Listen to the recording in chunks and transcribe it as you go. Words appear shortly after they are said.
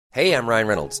Hey, I'm Ryan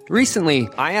Reynolds. Recently,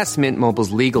 I asked Mint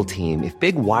Mobile's legal team if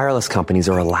big wireless companies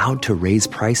are allowed to raise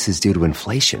prices due to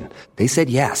inflation. They said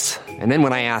yes. And then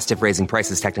when I asked if raising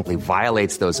prices technically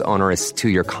violates those onerous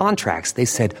two-year contracts, they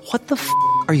said, "What the f***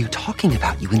 are you talking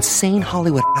about, you insane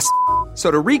Hollywood ass?" So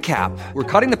to recap, we're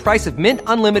cutting the price of Mint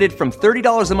Unlimited from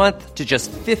 $30 a month to just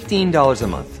 $15 a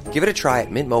month. Give it a try at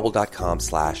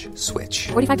mintmobile.com/switch.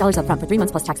 $45 up front for 3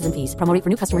 months plus taxes and fees. Promo rate for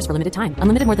new customers for limited time.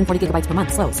 Unlimited more than 40 gigabytes per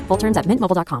month. Slows full terms at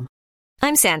mintmobile.com.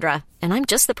 I'm Sandra, and I'm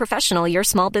just the professional your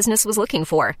small business was looking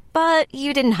for. But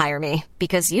you didn't hire me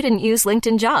because you didn't use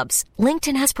LinkedIn Jobs.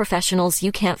 LinkedIn has professionals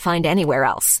you can't find anywhere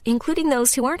else, including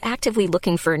those who aren't actively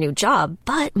looking for a new job,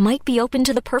 but might be open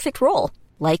to the perfect role,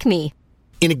 like me.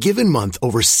 In a given month,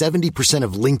 over 70%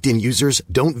 of LinkedIn users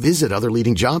don't visit other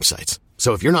leading job sites.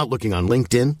 So if you're not looking on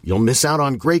LinkedIn, you'll miss out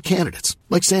on great candidates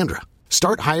like Sandra.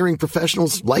 Start hiring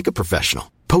professionals like a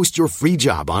professional. Post your free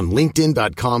job on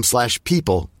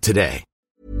linkedin.com/people today.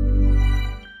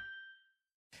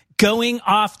 Going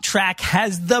Off Track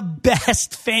has the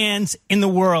best fans in the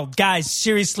world. Guys,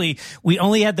 seriously, we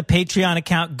only had the Patreon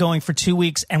account going for 2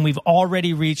 weeks, and we've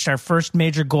already reached our first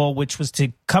major goal, which was to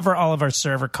cover all of our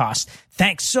server costs.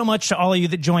 Thanks so much to all of you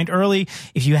that joined early.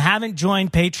 If you haven't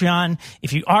joined Patreon,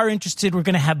 if you are interested, we're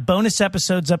going to have bonus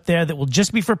episodes up there that will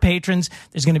just be for patrons.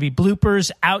 There's going to be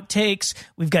bloopers, outtakes.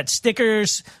 We've got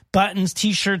stickers, buttons,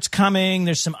 t-shirts coming.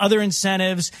 There's some other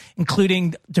incentives,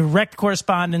 including direct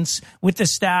correspondence with the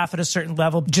staff at a certain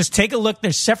level. Just take a look.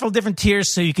 There's several different tiers,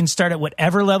 so you can start at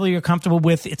whatever level you're comfortable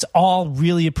with. It's all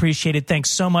really appreciated.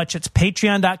 Thanks so much. It's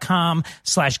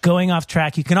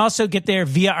patreon.com/goingofftrack. You can also get there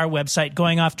via our website,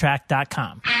 goingofftrack.com.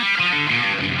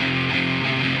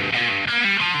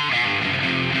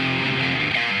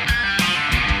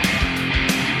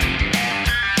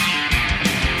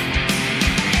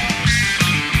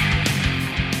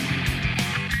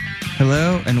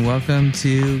 Hello and welcome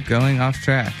to Going Off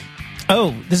Track.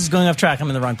 Oh, this is Going Off Track. I'm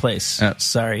in the wrong place. Oh,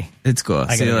 sorry. It's cool.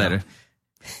 See you later.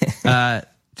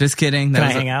 Just kidding. Can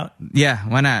I hang out? Yeah,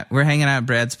 why not? We're hanging out at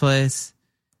Brad's place.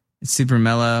 It's super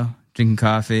mellow, drinking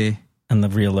coffee. On the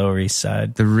real Lower East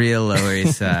Side. The real Lower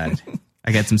East Side.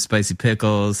 I got some spicy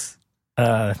pickles.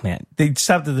 Man, they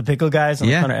stopped at the pickle guys on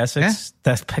the corner of Essex.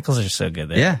 Yeah. The pickles are so good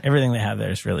there. Yeah. Everything they have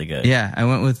there is really good. Yeah, I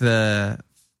went with the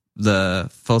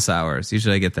full sours.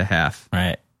 Usually I get the half.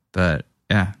 Right. But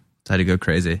yeah, had to go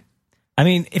crazy. I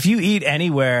mean, if you eat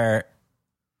anywhere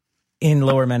in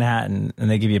Lower Manhattan and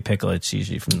they give you a pickle, it's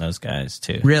usually from those guys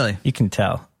too. Really? You can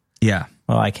tell. Yeah.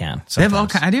 Well, I can. They have all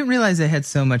I didn't realize they had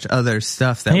so much other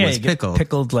stuff that was pickled.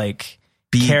 Pickled like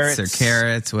beets carrots. or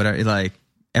carrots, whatever, like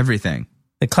everything.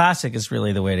 The classic is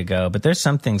really the way to go, but there's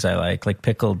some things I like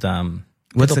pickled.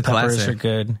 What's the peppers classic? Are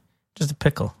good. Just a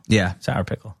pickle. Yeah, sour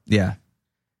pickle. Yeah,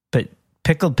 but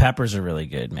pickled peppers are really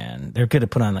good, man. They're good to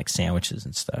put on like sandwiches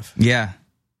and stuff. Yeah,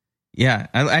 yeah.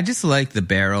 I just like the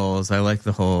barrels. I like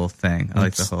the whole thing.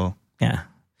 Yeah.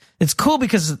 It's cool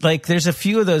because like there's a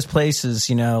few of those places,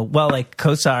 like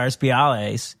Kosar's,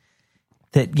 Bialys,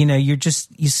 that,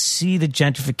 you see the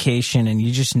gentrification and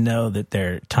you just know that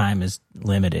their time is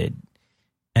limited.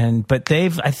 But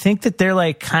I think that they're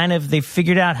like they've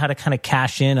figured out how to kind of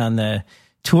cash in on the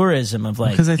tourism of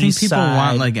like, because I think East people Side.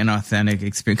 want like an authentic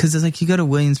experience. Because it's like you go to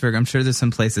Williamsburg, I'm sure there's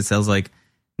some place that sells like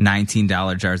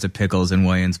 $19 jars of pickles in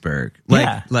Williamsburg.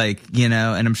 And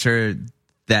I'm sure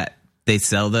that they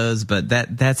sell those, but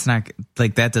that's not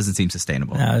like that doesn't seem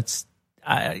sustainable. No, it's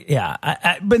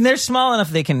but they're small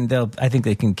enough I think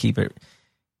they can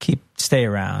stay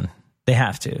around. They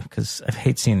have to, because I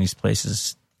hate seeing these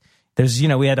places. There's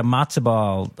we had a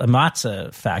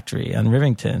matzo factory on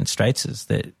Rivington, Streitz's,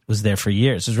 that was there for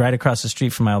years. It was right across the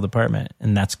street from my old apartment,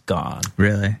 and that's gone.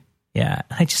 Really? Yeah.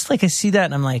 I just I see that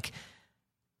and I'm like,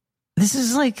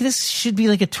 this should be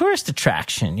like a tourist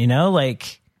attraction,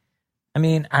 I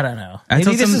mean, I don't know.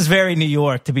 Maybe this is very New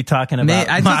York to be talking about.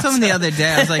 I told someone the other day,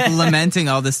 I was like lamenting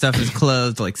all this stuff is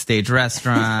closed, like Stage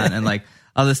Restaurant and like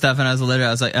all this stuff. And I was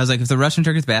like, if the Russian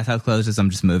Turkish bathhouse closes, I'm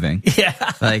just moving. Yeah.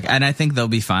 And I think they'll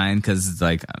be fine because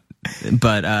there's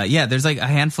like a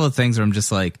handful of things where I'm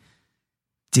just like,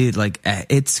 dude, like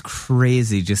it's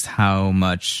crazy just how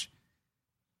much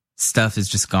stuff is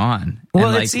just gone.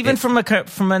 Well, it's even from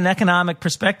an economic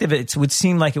perspective, it would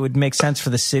seem like it would make sense for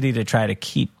the city to try to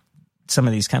keep some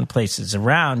of these kind of places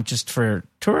around just for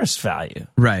tourist value.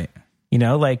 Right.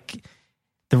 Like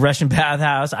the Russian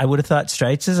bathhouse, I would have thought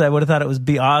Streitz's, I would have thought it would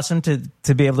be awesome to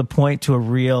be able to point to a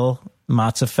real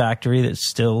matzo factory that's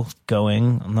still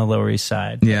going on the Lower East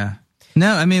Side. Yeah.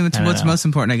 No, I mean, what's most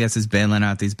important, I guess, is bailing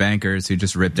out these bankers who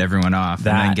just ripped everyone off and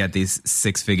then get these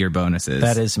 6-figure bonuses.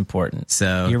 That is important.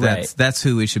 So You're right. That's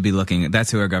who we should be looking at.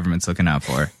 That's who our government's looking out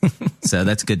for. So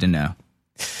that's good to know.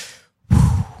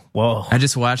 Whoa. I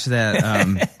just watched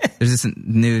that. There's this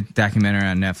new documentary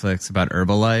on Netflix about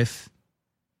Herbalife.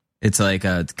 It's like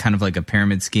a kind of like a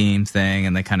pyramid scheme thing,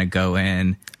 and they kind of go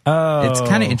in. Oh. It's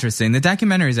kind of interesting. The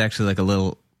documentary is actually like a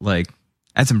little, like,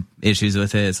 had some issues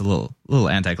with it. It's a little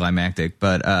anticlimactic,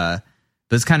 but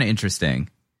it's kind of interesting.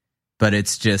 But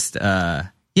it's just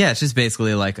it's just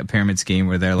basically like a pyramid scheme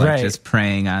where they're like just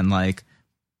preying on like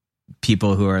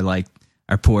people who are like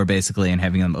are poor basically, and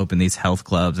having them open these health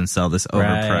clubs and sell this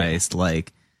overpriced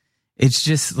like. It's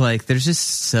just like there's just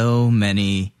so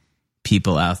many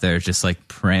people out there just like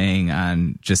preying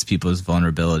on just people's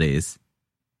vulnerabilities,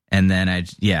 and then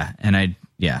it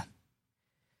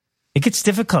gets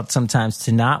difficult sometimes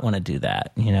to not want to do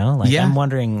that, you know? Like, I'm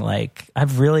wondering, like,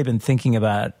 I've really been thinking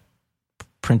about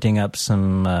printing up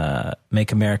some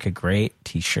Make America Great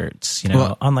t-shirts, you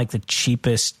know, on like the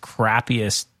cheapest,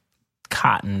 crappiest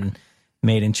cotton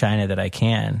made in China that I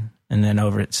can, and then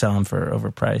sell them for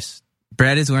overpriced.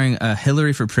 Brad is wearing a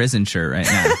Hillary for Prison shirt right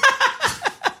now.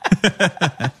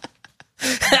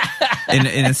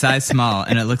 in a size small,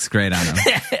 and it looks great on him.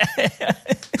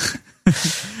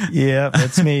 Yeah,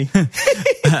 that's me.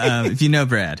 If you know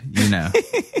Brad, you know.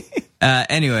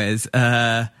 Anyways,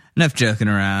 enough joking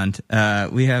around.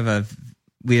 We have a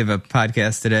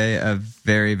podcast today. A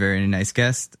very, very nice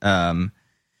guest.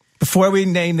 Before we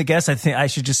name the guest, I think I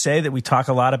should just say that we talk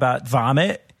a lot about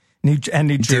vomit. New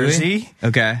Jersey,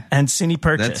 okay, and SUNY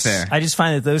Purchase. That's fair. I just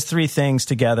find that those three things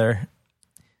together,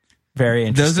 very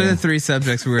interesting. Those are the three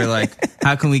subjects where we're like,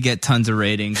 how can we get tons of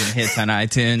ratings and hits on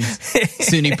iTunes?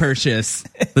 SUNY Purchase.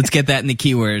 Let's get that in the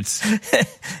keywords.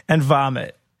 And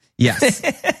vomit. Yes.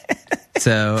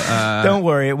 So don't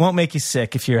worry, it won't make you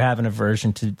sick if you're having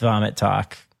aversion to vomit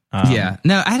talk.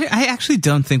 No, I actually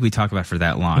don't think we talk about it for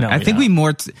that long. No, I think we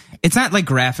more. It's not like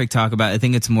graphic talk about it. I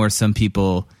think it's more some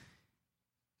people.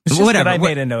 It's just whatever. I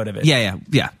made a note of it.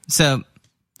 Yeah. So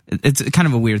it's kind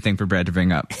of a weird thing for Brad to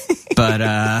bring up, but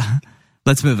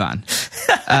let's move on.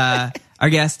 Our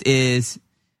guest is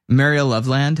Mariel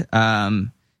Loveland.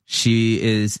 She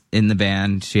is in the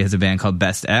band. She has a band called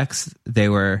Best X. They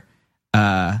were.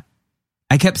 I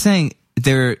kept saying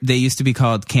they used to be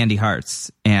called Candy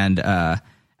Hearts, and I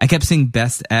kept saying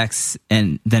Best X,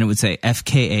 and then it would say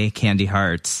FKA Candy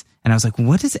Hearts. And I was like,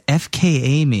 what does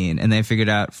FKA mean? And they figured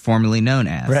out formerly known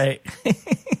as. Right.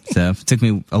 So it took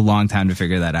me a long time to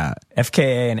figure that out.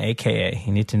 FKA and AKA.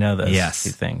 You need to know those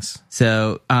two things.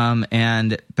 So,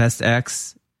 and Best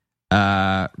X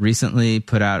recently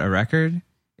put out a record.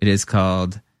 It is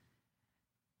called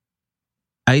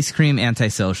Ice Cream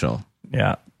Antisocial.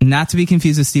 Yeah. Not to be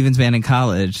confused with Steven's band in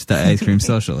college, the Ice Cream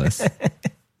Socialists.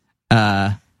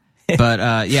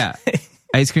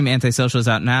 Ice Cream Antisocial is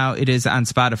out now. It is on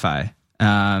Spotify.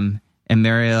 And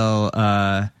Mariel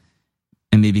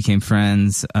and me became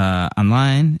friends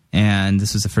online. And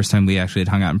this was the first time we actually had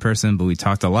hung out in person, but we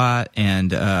talked a lot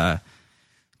and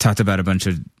talked about a bunch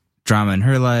of drama in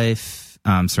her life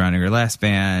surrounding her last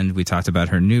band. We talked about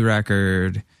her new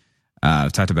record. We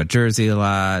talked about Jersey a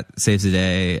lot, Saves the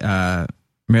Day.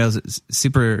 Mariel's a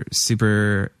super,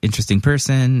 super interesting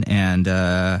person. And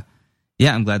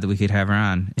I'm glad that we could have her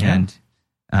on. Yeah.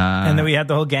 And then we had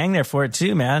the whole gang there for it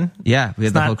too, man. Yeah, we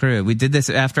had the whole crew. We did this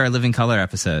after our Living Color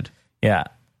episode. Yeah.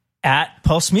 At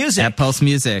Pulse Music. At Pulse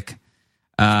Music.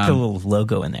 Put a little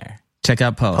logo in there. Check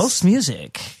out Pulse. Pulse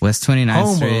Music. West 29th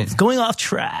Home Street. of Going Off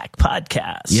Track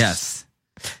podcast. Yes.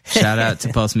 Shout out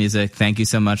to Pulse Music. Thank you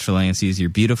so much for letting us use your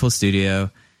beautiful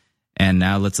studio. And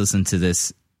now let's listen to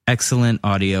this excellent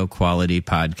audio quality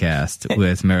podcast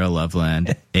with Mariel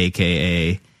Loveland,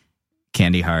 a.k.a.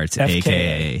 Candy Hearts,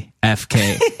 FKA.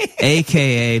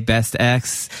 a.k.a. Best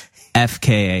X,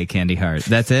 FKA Candy Heart.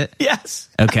 That's it? Yes.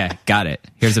 Okay, got it.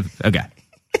 Okay,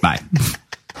 bye.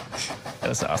 That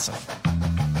was awesome. It's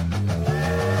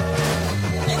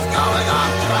going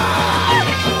off track.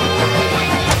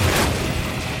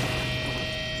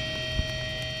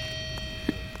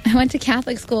 I went to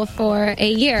Catholic school for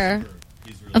a year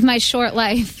of my short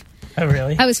life. Oh,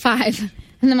 really? I was 5.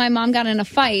 And then my mom got in a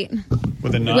fight.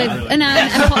 With a nun?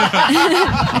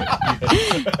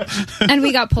 And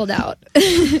we got pulled out.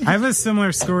 I have a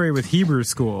similar story with Hebrew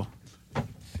school.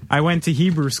 I went to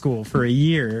Hebrew school for a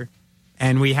year,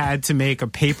 and we had to make a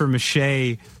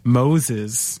papier-mâché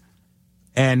Moses.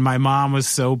 And my mom was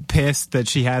so pissed that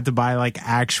she had to buy, like,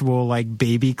 actual, like,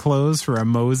 baby clothes for a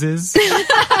Moses.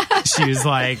 She's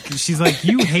like,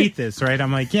 you hate this, right?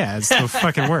 I'm like, yeah, it's the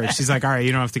fucking worst. She's like, all right,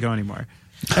 you don't have to go anymore.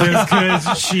 It was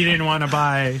because she didn't want to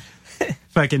buy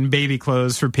fucking baby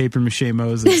clothes for paper mache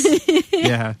Moses.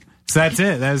 Yeah. So that's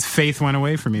it. That was faith went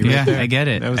away from me. Right there. I get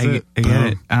it. That was I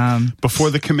get it. Before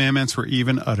the commandments were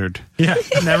even uttered. Yeah.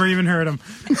 Never even heard them.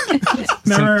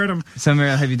 Never heard them. So,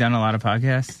 Mariel, have you done a lot of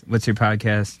podcasts? What's your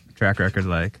podcast track record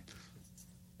like?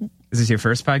 Is this your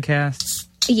first podcast?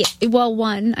 Yeah. Well,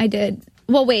 one I did.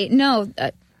 Well, wait, no,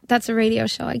 that's a radio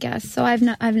show, I guess. So I've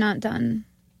not done.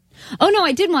 Oh no,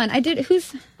 I did one. I did.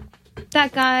 Who's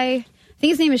that guy? I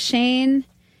think his name is Shane.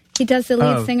 He does the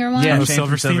lead singer one. Yeah,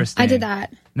 Silverstein. I did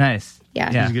that. Nice.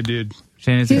 Yeah. He's a good dude.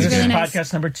 Shane is He's good. really nice.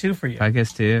 Podcast number 2 for you.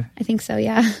 Podcast 2. I think so.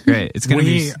 Yeah. Great. It's gonna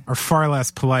We are far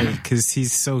less polite because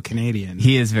he's so Canadian.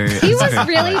 He is very. He was very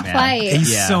really man. polite.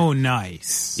 He's so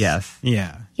nice. Yes.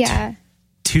 Yeah. Yeah.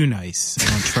 Too nice. I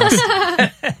don't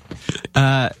trust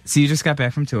him. So you just got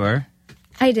back from tour.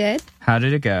 I did. How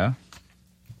did it go?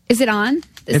 Is it on?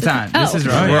 It's on. This is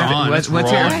rolling. We're on. What's your?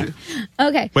 rolling.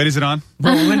 Okay. Wait, is it on?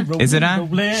 Is it on?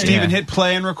 Steven hit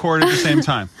play and record at the same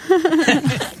time.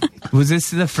 Was this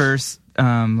the first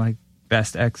like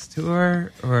Best X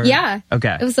tour? Or Yeah.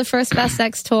 Okay. It was the first Best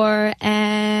X tour,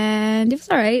 and it was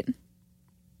all right.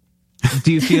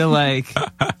 Do you feel like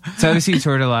so obviously you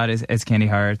toured a lot as Candy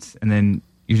Hearts, and then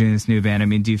you're doing this new band. I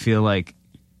mean, do you feel like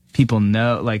people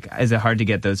know? Like, is it hard to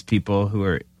get those people who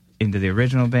are into the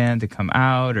original did to come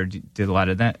out, or did a lot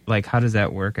of that? Like, how does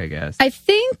that work? I guess I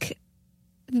think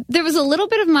there was a little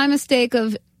bit of my mistake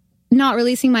of not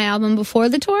releasing my album before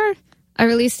the tour. I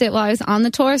released it while I was on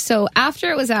the tour. So after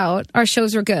it was out, our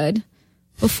shows were good.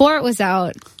 Before it was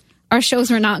out, our shows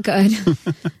were not good.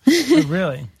 Oh,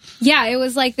 really? Yeah, it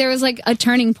was like there was like a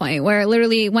turning point where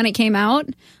literally when it came out,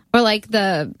 or like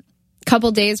the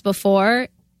couple days before,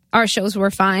 our shows were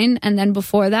fine. And then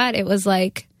before that, it was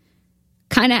like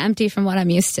kind of empty from what I'm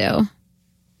used to.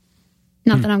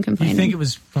 Not that I'm complaining. You think it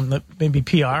was from the maybe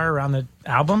PR around the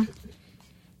album?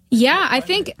 Yeah, I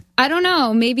think, I don't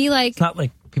know, maybe like... It's not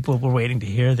like people were waiting to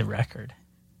hear the record.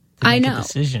 I know.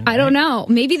 Decision, I don't know.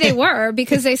 Maybe they were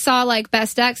because they saw like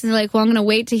Best X and they're like, well, I'm going to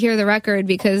wait to hear the record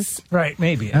because... Right,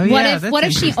 maybe. Oh, yeah, what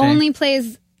if she only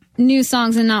plays new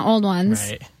songs and not old ones?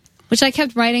 Right. Which I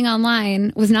kept writing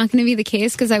online was not going to be the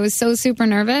case because I was so super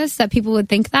nervous that people would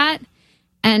think that.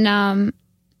 And,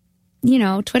 you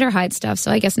know, Twitter hides stuff,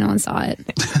 so I guess no one saw it.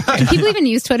 Do people even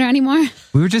use Twitter anymore?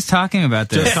 we were just talking about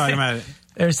this. Just talking about it.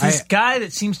 There's this guy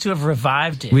that seems to have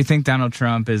revived it. We think Donald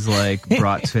Trump is like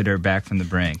brought Twitter back from the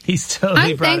brink. He's totally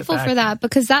I'm brought thankful it back. for that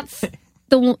because that's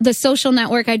the social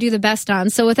network I do the best on.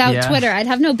 So without Twitter, I'd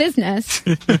have no business.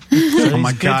 Oh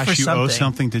my good gosh, for you owe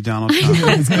something. something to Donald Trump.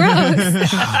 It's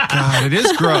gross. Oh, God, it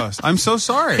is gross. I'm so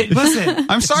sorry. Listen,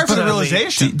 I'm sorry for the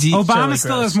realization. Obama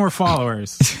still has more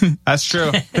followers That's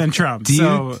true. than Trump.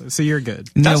 So you're good.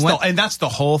 And that's the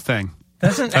whole thing.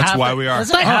 That's why we are.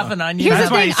 Doesn't happen on you. Here's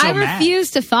the why thing. he's so I mad.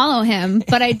 refuse to follow him,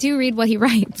 but I do read what he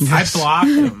writes. I blocked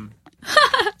him.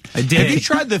 I did. Have you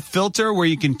tried the filter where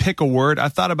you can pick a word? I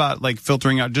thought about like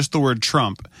filtering out just the word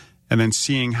Trump and then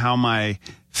seeing how my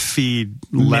feed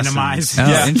lessens. Minimize.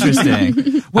 Oh,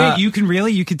 interesting. Wait, you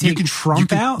can take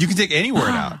Trump out? You can take any word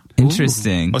out.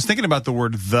 Interesting. I was thinking about the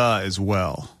word the as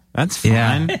well. That's fun.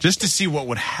 Yeah. Just to see what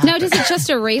would happen. Now, does it just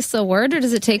erase the word or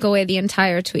does it take away the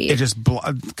entire tweet? It just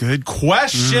good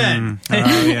question.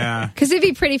 Oh, yeah. Because it'd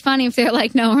be pretty funny if they're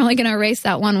like, no, we're only going to erase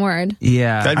that one word.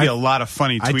 Yeah. That'd be a lot of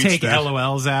funny I tweets. take then.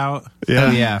 LOLs out. Yeah.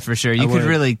 Oh yeah, for sure. You could would.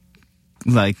 really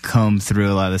like comb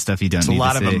through a lot of the stuff you don't It's need a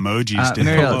lot to of see. emojis, dude.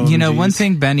 Mariel, you know, Emojis. one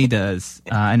thing Benny does,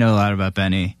 I know a lot about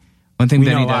Benny. One thing We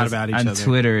Benny know a lot does about each on other.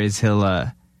 Twitter is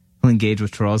he'll engage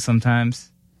with trolls sometimes.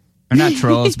 Or not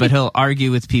trolls, but he'll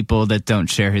argue with people that don't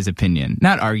share his opinion.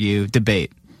 Not argue,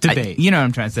 debate. Debate. You know what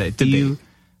I'm trying to say. Do you?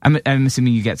 I'm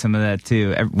assuming you get some of that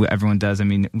too. Everyone does. I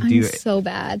mean, I'm so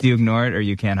bad. do you ignore it or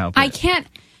you can't help it? I can't.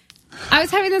 I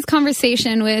was having this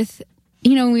conversation with,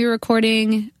 you know, when we were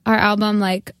recording our album,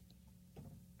 like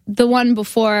the one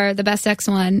before the Best X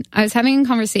one, I was having a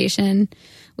conversation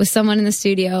with someone in the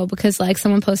studio because like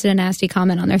someone posted a nasty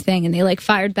comment on their thing and they like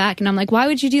fired back. And I'm like, why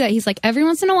would you do that? He's like, every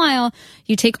once in a while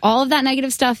you take all of that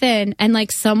negative stuff in and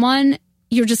like someone,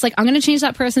 you're just like, I'm going to change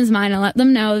that person's mind and let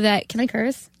them know that, can I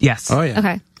curse? Yes. Oh, yeah.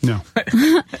 Okay. No.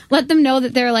 Let them know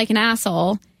that they're like an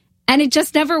asshole. And it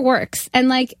just never works. And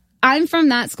like, I'm from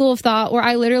that school of thought where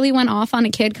I literally went off on a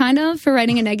kid kind of for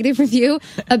writing a negative review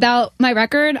about my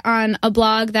record on a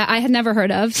blog that I had never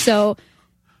heard of. So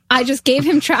I just gave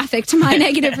him traffic to my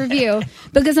negative review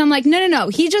because I'm like, no.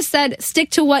 He just said,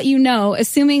 stick to what you know,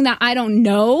 assuming that I don't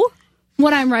know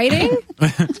what I'm writing.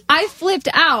 I flipped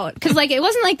out because like, it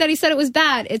wasn't like that he said it was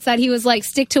bad. It's that he was like,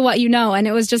 stick to what you know. And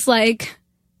it was just like,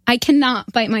 I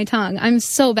cannot bite my tongue. I'm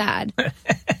so bad.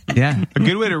 Yeah. A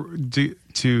good way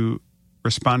to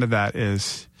respond to that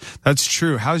is, that's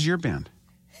true. How's your band?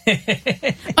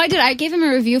 I did. I gave him a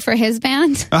review for his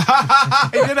band. He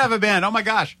did have a band. Oh my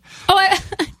gosh.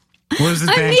 What was his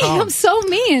I'm band mean. called? I'm so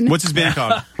mean. What's his band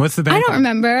called? What's the band I don't called?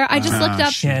 remember. I just looked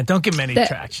up. Yeah, don't give him any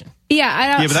traction. Yeah, I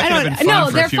don't. Yeah, but that I could have don't. been fun No, for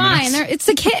a they're few fine. minutes. It's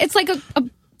a kid.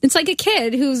 It's like a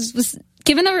kid was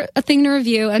given a thing to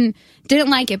review and didn't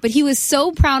like it, but he was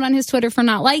so proud on his Twitter for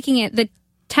not liking it. The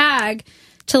tag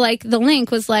to like the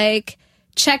link was like,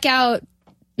 check out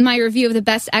my review of the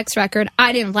Best X record.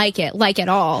 I didn't like it, like at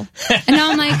all. And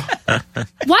now I'm like,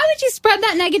 why would you spread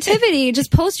that negativity? Just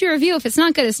post your review. If it's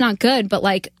not good, it's not good. But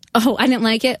like, oh, I didn't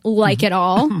like it, like it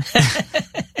all.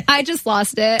 I just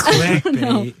lost it.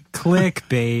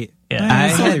 Clickbait. Yeah. I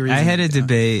had a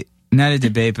debate, not a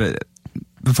debate, but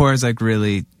before I was like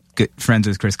really good friends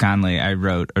with Chris Conley, I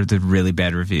wrote the really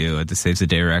bad review of the Saves the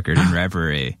Day record in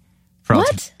Reverie.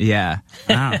 What? Yeah.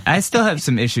 Wow. I still have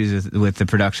some issues with the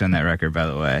production on that record, by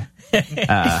the way.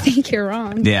 I think you're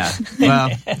wrong. Yeah.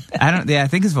 Well, I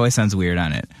think his voice sounds weird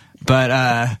on it. But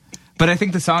I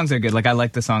think the songs are good. Like, I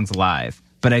like the songs live.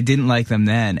 But I didn't like them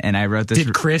then, and I wrote this.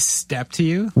 Did Chris step to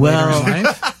you Well, later in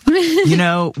life? You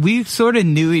know, we sort of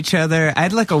knew each other. I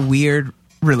had like a weird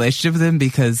relationship with them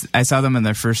because I saw them on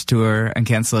their first tour on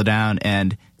Can't Slow Down.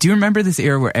 And do you remember this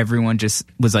era where everyone just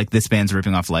was like, this band's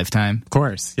ripping off Lifetime? Of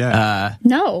course, yeah.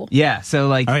 No. Yeah, so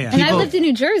like, Oh, yeah. And I lived in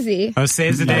New Jersey. Oh,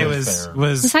 Saves the Day was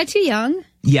Was I too young?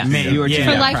 yeah, Maybe. you were too Yeah,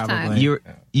 For young. Lifetime. probably. You were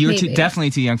Maybe. definitely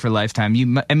too young for Lifetime.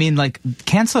 I mean, like,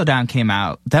 Can't Slow Down came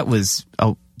out.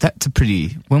 That's a pretty.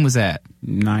 When was that?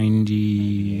 90.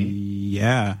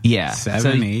 Yeah. Yeah,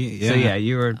 7, 8. Yeah. So yeah,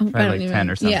 you were I probably don't like even- 10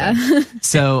 or something. Yeah.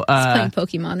 So Playing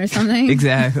Pokemon or something.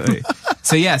 exactly.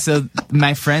 So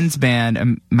my friend's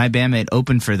band, my bandmate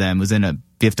opened for them, was in a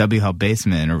VFW Hall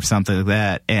basement or something like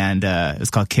that, and it was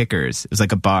called Kickers. It was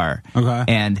like a bar. Okay.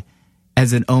 And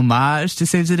as an homage to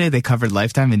Saves the Day, they covered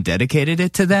Lifetime and dedicated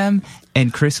it to them.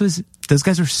 And those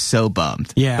guys were so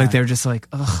bummed. Yeah. Like, they were just like,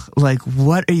 ugh, like,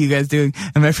 what are you guys doing?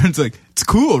 And my friend's like, it's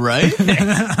cool, right?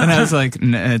 And I was like,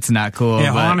 no, it's not cool. It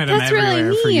but haunted him That's really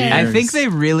everywhere for mean. years. I think they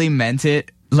really meant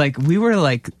it. Like, we were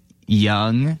like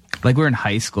young, like we were in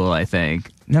high school, I think.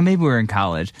 No, maybe we were in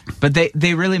college. But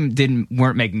they really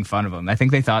weren't making fun of them. I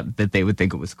think they thought that they would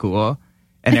think it was cool.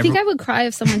 And I think I would cry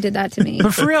if someone did that to me.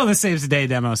 But for real, the Saves the Day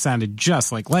demo sounded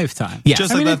just like Lifetime. Yeah.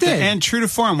 Just I like mean, that. it did. And true to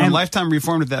form, when And- Lifetime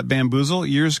reformed with that Bamboozle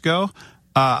years ago,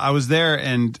 I was there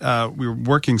and we were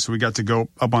working, so we got to go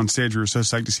up on stage. We were so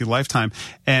psyched to see Lifetime.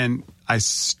 And I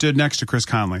stood next to Chris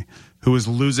Conley, who was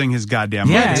losing his goddamn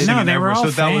mind. Yeah, singing no, they were everywhere.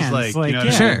 all So that was fans. like, you know,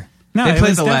 yeah. Sure. No, They it played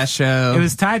was the last show. It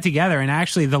was tied together, and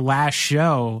actually, the last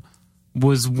show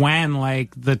was when like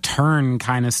the turn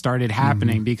kind of started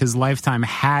happening because Lifetime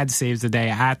had Saves the Day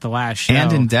at the last show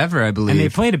and Endeavor, I believe. and they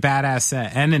played a badass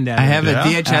set. And Endeavor, I have a Yeah.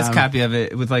 VHS copy of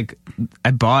it with like,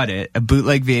 I bought it, a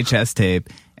bootleg VHS tape.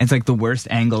 And it's like the worst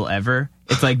angle ever.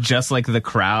 It's like just like the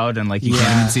crowd and like you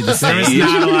can't even see the There was stage.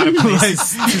 not a lot of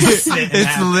places to sit and It's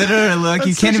have- literally like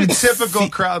you can't even typical see.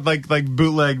 crowd like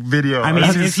bootleg video. I mean,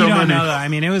 I've seen if so you don't many. know that, I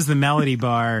mean, it was the Melody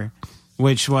Bar,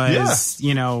 which was,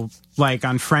 you know, like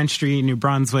on French Street, New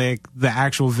Brunswick. The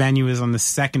actual venue is on the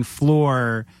second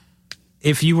floor.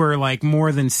 If you were like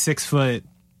more than 6 foot,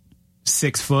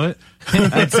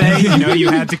 I'd say, you know, you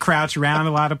had to crouch around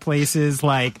a lot of places.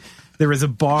 Like there was a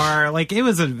bar. Like it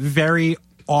was a very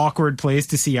awkward place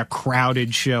to see a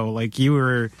crowded show. Like you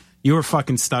were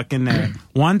fucking stuck in there.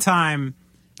 One time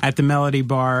at the Melody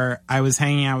Bar, I was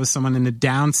hanging out with someone in the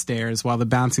downstairs while the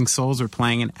Bouncing Souls were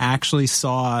playing and actually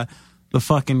saw the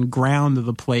fucking ground of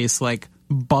the place like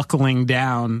buckling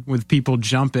down with people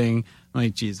jumping. I'm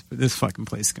like, geez, this fucking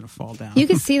place is going to fall down. You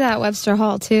could see that at Webster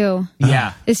Hall too.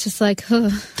 Yeah. It's just like,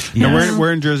 ugh. Now,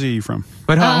 where in Jersey are you from?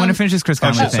 But hold on, I want to finish this Chris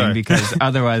Conley shit, thing sorry. because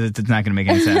otherwise it's not going to make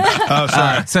any sense. Oh,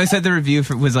 sorry. So I said the review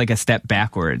was like a step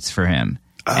backwards for him.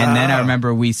 And then I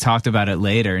remember we talked about it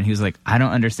later and he was like, I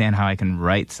don't understand how I can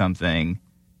write something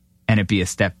and it be a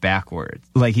step backwards.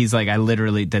 Like he's like,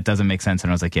 that doesn't make sense.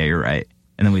 And I was like, yeah, you're right.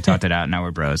 And then we talked it out and now we're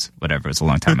bros. Whatever. It was a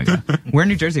long time ago. Where in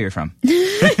New Jersey are you from?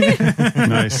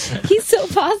 Nice. He's so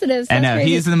positive. I know.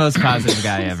 Crazy. He's the most positive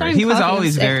guy ever. Sorry, He was coffee, I'm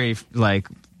always sick. very like,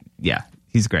 yeah,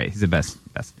 he's great. He's the best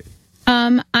dude.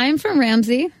 I'm from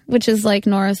Ramsey, which is like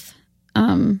north. I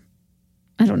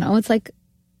don't know. It's like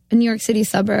a New York City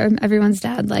suburb. Everyone's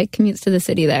dad like commutes to the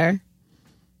city there.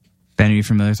 Ben, are you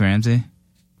familiar with Ramsey?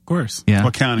 Of course. Yeah.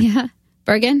 What county? Yeah.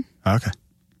 Bergen. Okay.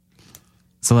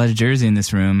 It's a lot of Jersey in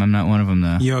this room. I'm not one of them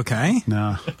though. You okay?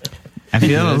 No. I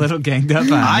feel a little ganged up on.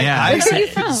 Yeah. Where are you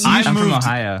from? I'm from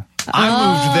Ohio. I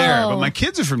moved there, but my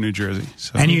kids are from New Jersey.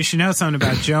 So. And you should know something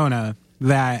about Jonah.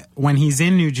 that when he's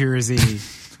in New Jersey,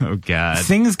 oh God,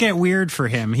 things get weird for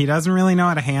him. He doesn't really know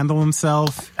how to handle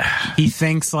himself. He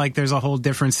thinks like there's a whole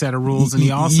different set of rules, and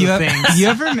he also thinks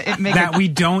that we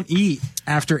don't eat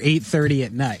after 8:30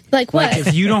 at night. Like what? Like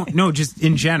if you don't, no, just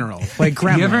in general. Like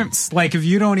gremlins. Like if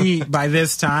you don't eat by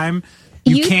this time,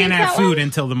 you can't have food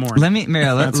until the morning. Let me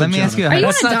ask you. Are you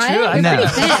on a diet? You're pretty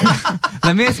thin.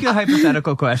 Let me ask you a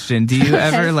hypothetical question. Do you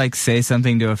ever like say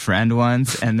something to a friend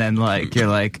once, and then like you're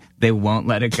like they won't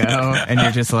let it go, and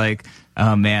you're just like,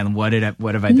 oh man, what have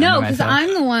I done? No, because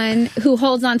I'm the one who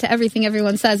holds on to everything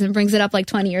everyone says and brings it up like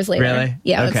 20 years later. Really?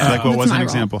 Yeah. Okay. Like what was an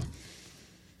example?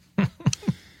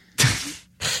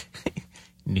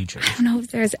 I don't know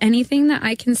if there's anything that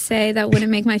I can say that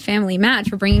wouldn't make my family mad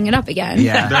for bringing it up again.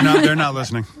 Yeah, they're not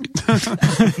listening.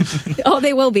 Oh,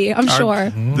 they will be. I'm sure.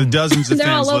 The dozens of they're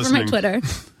fans all over listening. my Twitter.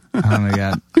 Oh my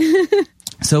God.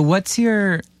 So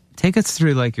take us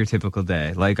through like your typical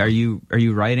day. Like, are you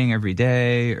writing every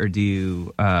day, or do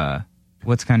you,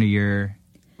 what's your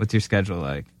schedule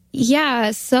like?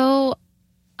 Yeah. So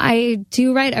I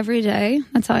do write every day.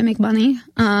 That's how I make money.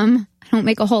 I don't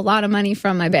make a whole lot of money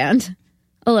from my band.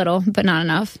 A little, but not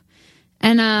enough.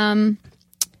 And I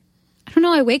don't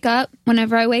know, I wake up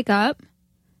whenever I wake up.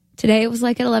 Today it was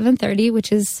like at 11:30,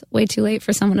 which is way too late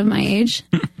for someone of my age.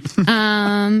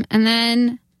 And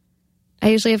then I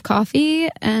usually have coffee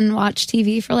and watch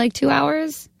TV for like 2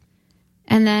 hours.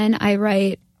 And then I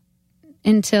write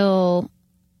until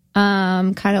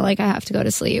kind of like I have to go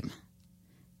to sleep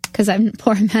because I'm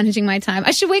poor at managing my time.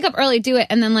 I should wake up early, do it,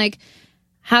 and then like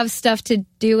have stuff to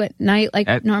do at night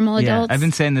like normal adults. I've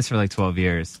been saying this for like 12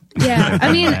 years. Yeah,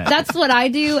 I mean, that's what I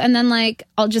do. And then like,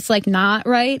 I'll just like not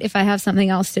write if I have something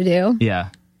else to do. Yeah.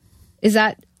 Is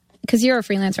that, because you're a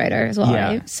freelance writer as well,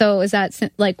 right? So is that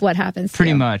like what happens to Pretty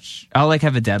you? much. I'll like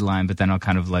have a deadline, but then I'll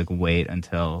kind of like wait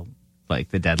until like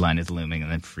the deadline is looming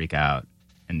and then freak out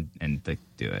and like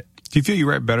do it. Do you feel you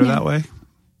write better that way?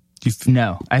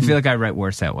 No, I feel like I write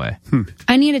worse that way.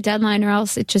 I need a deadline or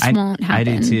else it just won't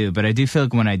happen. I do too, but I do feel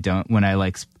like when I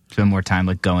like spend more time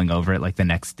like going over it like the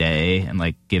next day and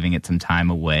like giving it some time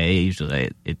away,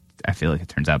 usually I feel like it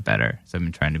turns out better. So I've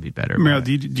been trying to be better. Meryl,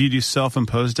 do you do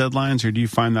self-imposed deadlines, or do you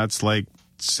find that's like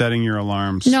setting your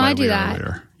alarms? No, I do that.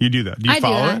 Earlier? You do that. Do you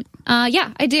follow it?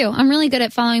 Yeah, I do. I'm really good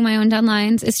at following my own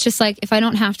deadlines. It's just like if I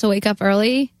don't have to wake up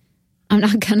early, I'm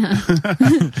not gonna.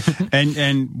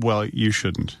 and well, you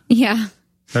shouldn't. Yeah.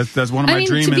 That's one of my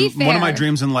dreams. To be fair, one of my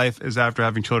dreams in life is after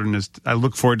having children is I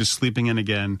look forward to sleeping in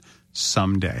again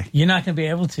someday. You're not going to be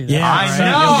able to. Yeah, I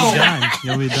know.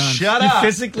 You'll be done. Shut up.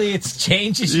 Physically, it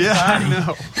changes your body. I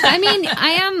know. I mean, I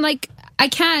am like, I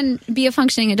can be a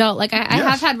functioning adult. Like I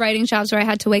have had writing jobs where I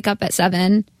had to wake up at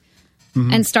 7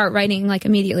 and start writing like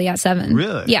immediately at 7.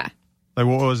 Really? Yeah. Like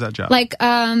what was that job? Like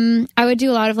I would do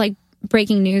a lot of like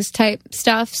breaking news type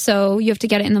stuff. So you have to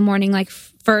get it in the morning, like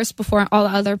first before all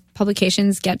the other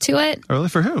publications get to it. Really?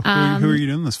 For who? Who are you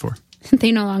doing this for?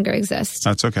 They no longer exist.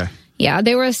 That's okay. Yeah,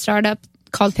 they were a startup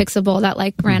called Pixable that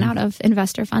like ran out of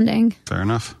investor funding. Fair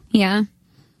enough. Yeah,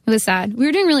 it was sad. We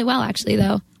were doing really well actually,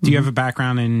 though. Do you have a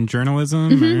background in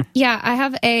journalism? Or? Yeah, I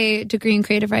have a degree in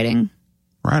creative writing.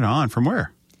 Right on. From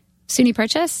where? SUNY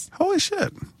Purchase. Holy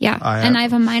shit. Yeah, and I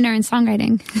have a minor in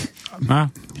songwriting.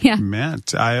 Yeah. Man,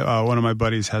 one of my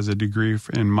buddies has a degree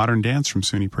in modern dance from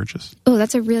SUNY Purchase. Oh,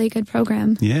 that's a really good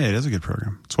program. Yeah, it is a good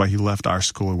program. That's why he left our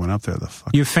school and went up there.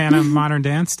 You a fan of modern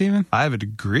dance, Steven? I have a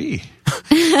degree.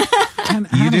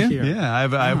 You do?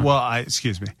 Yeah,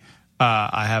 excuse me.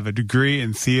 I have a degree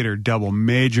in theater, double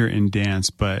major in dance,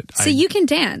 but so you can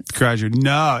dance. Graduate?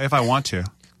 No, if I want to.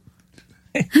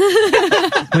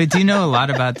 Wait, do you know a lot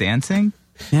about dancing?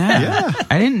 Yeah.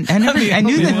 I knew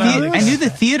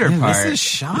the theater part. This is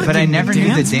shocking. But I never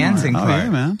knew the dancing part. Oh, yeah,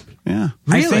 man. Yeah.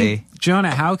 Really?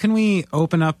 Jonah, how can we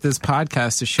open up this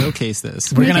podcast to showcase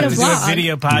this? We're going to do a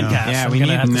video podcast. No. Yeah, we need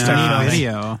to start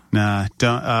video. Nah,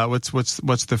 don't.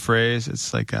 What's the phrase?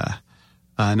 It's like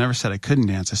I never said I couldn't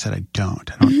dance. I said I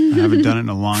don't. I haven't done it in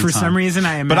a long time. For some reason,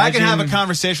 I imagine. But I can have a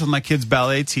conversation with my kid's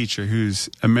ballet teacher who's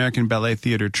American Ballet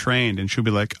Theater trained, and she'll be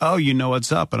like, "Oh, you know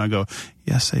what's up?" And I go,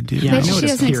 "Yes, I do." Yeah, but she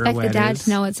doesn't expect the dad to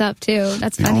know what's up, too.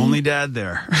 That's the funny. only dad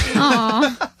there.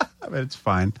 Aw. It's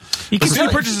fine.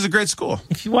 SUNY Purchase is a great school.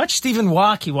 If you watch Stephen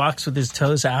walk, he walks with his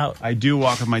toes out. I do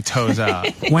walk with my toes out.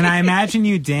 When I imagine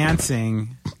you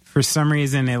dancing, for some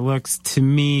reason, it looks to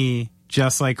me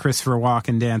just like Christopher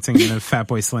Walken dancing in the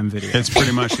Fatboy Slim video. It's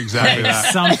pretty much exactly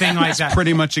that. Something like that.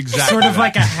 Pretty much exactly Sort of that.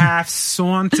 like a half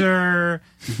saunter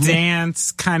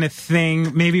dance kind of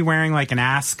thing. Maybe wearing like an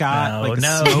ascot, like a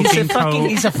smoking coat.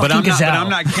 He's a fucking but I'm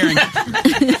not carrying.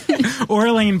 Or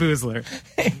Elaine Boozler.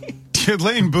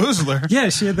 Elaine Boozler? Yeah,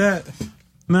 she had that.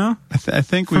 No? I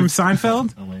think From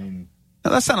Seinfeld? No,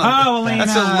 that's not Elaine.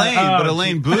 That's Elaine, but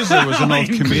Elaine Boozler was an old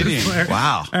comedian. Boozler.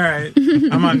 Wow. All right.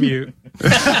 I'm on mute.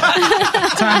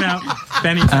 Time out.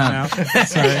 Benny, time out.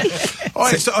 Sorry.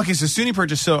 So SUNY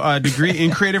purchase, degree in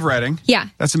creative writing. Yeah.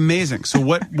 That's amazing. So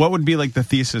what would be like the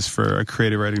thesis for a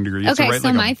creative writing degree? You have to write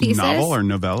like my a thesis, novel or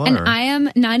novella? and or? I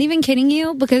am not even kidding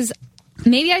you, because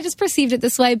maybe I just perceived it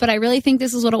this way, but I really think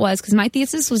this is what it was, because my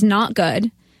thesis was not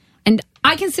good. And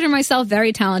I consider myself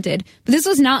very talented, but this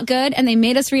was not good, and they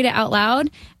made us read it out loud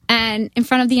and in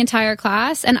front of the entire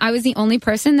class, and I was the only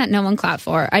person that no one clapped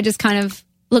for. I just kind of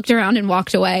looked around and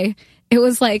walked away. It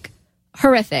was like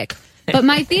horrific. But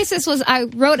my thesis was, I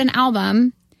wrote an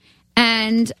album,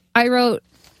 and I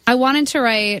wanted to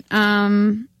write,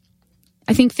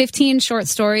 I think 15 short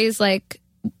stories, like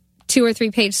 2 or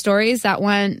 3 page stories that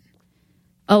went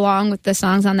along with the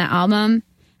songs on that album.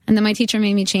 And then my teacher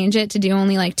made me change it to do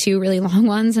only like 2 really long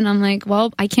ones. And I'm like,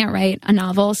 well, I can't write a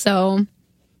novel, so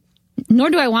nor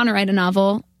do I want to write a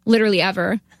novel, literally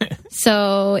ever.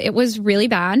 So it was really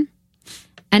bad.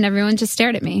 And everyone just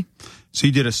stared at me. So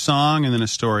you did a song and then a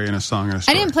story and a song and a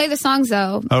story. I didn't play the songs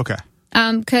though. Okay.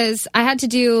 Because I had to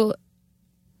do,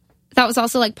 that was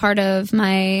also like part of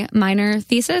my minor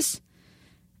thesis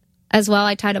as well.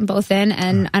 I tied them both in,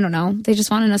 and I don't know, they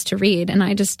just wanted us to read, and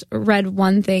I just read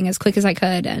one thing as quick as I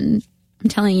could, and I'm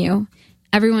telling you,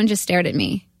 everyone just stared at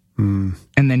me. And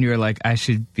then you were like, I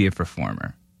should be a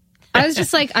performer. I was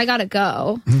just like, I gotta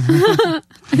go.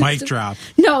 Mic drop.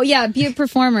 No, yeah, be a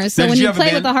performer. So when you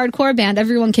play with a hardcore band,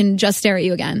 everyone can just stare at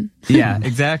you again. Yeah,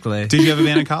 exactly. Did you have a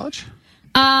band in college?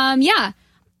 Yeah.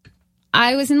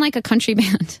 I was in like a country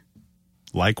band.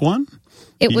 Like one?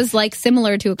 It was like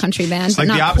similar to a country band, It's but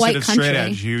like the not opposite quite of country. straight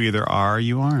edge. You either are or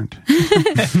you aren't. In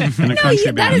a country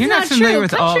That band. is You're not not familiar true.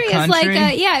 with Country alt is like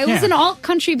country? it was an alt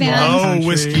country band. Oh,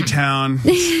 Whiskey Town.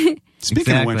 Speaking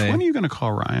of which, Exactly. when are you going to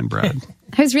call Ryan, Brad?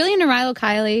 I was really into Rilo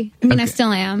Kiley. I mean, I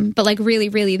still am, but like really,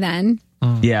 really then.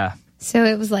 Yeah. So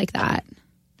it was like that.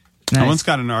 Nice. I once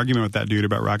got in an argument with that dude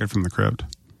about Rocket from the Crypt.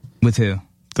 With who?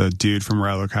 The dude from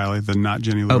Rilo Kiley, the not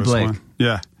Jenny Lewis Blake. one.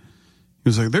 Yeah. He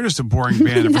was like, they're just a boring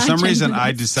band. And for Not some Jenny reason, I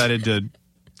Lewis. decided to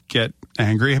get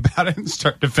angry about it and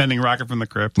start defending Rocket from the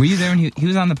Crypt. Were you there when he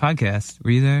was on the podcast?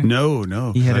 Were you there?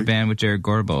 No. He had a band with Jared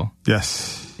Gorbel.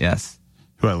 Yes. Yes.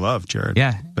 Who I love, Jared.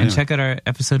 Yeah. But And anyway. check out our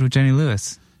episode with Jenny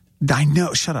Lewis. I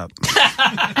know. Shut up.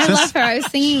 I love her. I was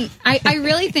singing. I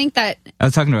really think that I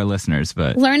was talking to our listeners,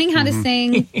 but learning how to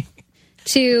sing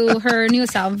to her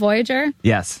newest album, Voyager,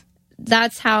 yes.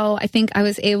 that's how I think I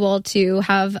was able to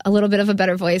have a little bit of a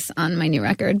better voice on my new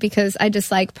record, because I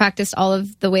just like practiced all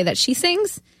of the way that she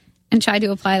sings and tried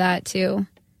to apply that to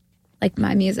like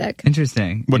my music.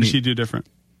 Interesting. What did she do different?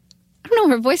 I don't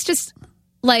know. Her voice just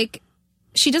like,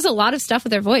 she does a lot of stuff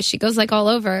with her voice. She goes like all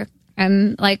over.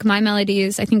 And like my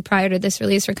melodies, I think prior to this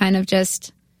release were kind of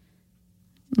just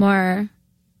more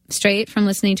straight from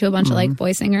listening to a bunch of like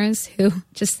boy singers who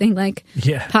just sing like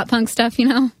pop punk stuff, you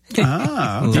know?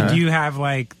 Ah, okay. Did you have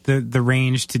like the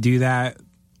range to do that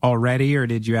already, or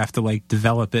did you have to like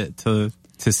develop it to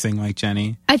sing like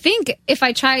Jenny? I think if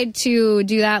I tried to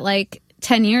do that like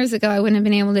 10 years ago, I wouldn't have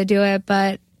been able to do it.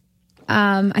 But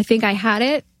I think I had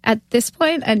it at this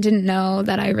point. I didn't know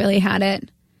that I really had it,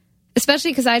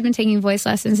 especially because I'd been taking voice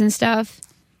lessons and stuff.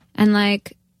 And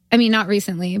like, I mean, not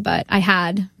recently, but I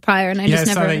had prior, and I just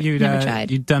I saw never, that never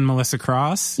tried. you'd done Melissa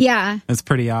Cross. Yeah. That's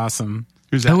pretty awesome.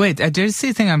 Who's that? Oh, wait. I did see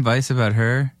a thing on Vice about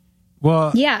her.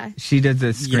 Well, Yeah. She did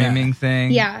the screaming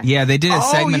thing. Yeah. Yeah, they did a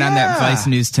segment on that yeah. Vice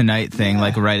News Tonight thing,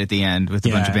 like right at the end with a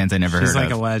bunch of bands I never She's heard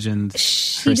like of. a legend.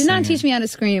 She did not teach me how to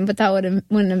scream, but that wouldn't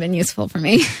have been useful for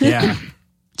me. Yeah.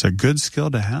 It's a good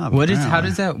skill to have. How apparently.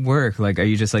 does that work? Like, are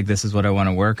you just like, this is what I want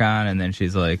to work on? And then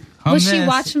she's like, hum Well, she this.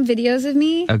 watched some videos of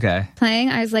me Okay. playing.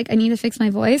 I was like, I need to fix my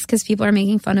voice because people are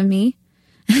making fun of me.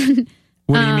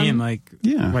 What do you mean? Like,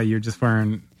 Yeah. what, you're just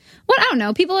wearing... Well, I don't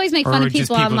know. People always make fun Or of just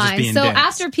people people just online. being So dicks.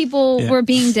 after people Yeah. were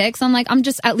being dicks, I'm like, I'm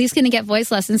just at least going to get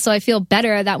voice lessons. So I feel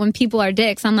better that when people are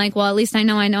dicks, I'm like, well, at least I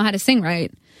know how to sing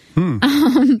right.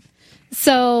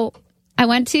 So I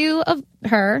went to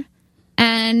her,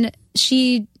 and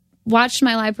she watched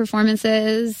my live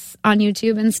performances on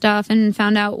YouTube and stuff and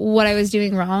found out what I was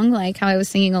doing wrong, like how I was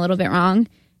singing a little bit wrong,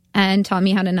 and taught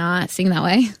me how to not sing that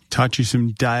way. Taught you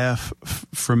some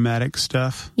diaphragmatic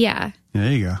stuff. Yeah.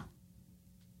 There you go.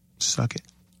 Suck it.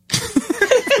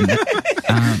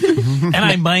 And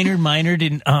I minored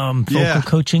in vocal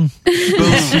coaching. Boom.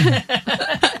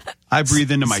 I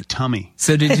breathe into my tummy.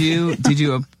 So did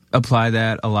you apply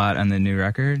that a lot on the new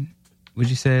record? Would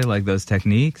you say, like, those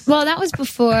techniques? Well, that was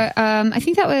before. I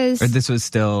think that was. Or this was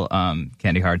still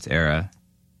Candy Heart's era?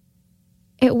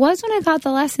 It was when I got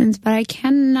the lessons, but I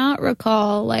cannot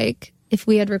recall like if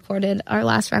we had recorded our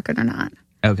last record or not.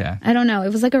 Okay. I don't know. It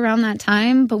was like around that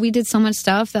time, but we did so much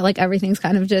stuff that like everything's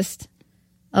kind of just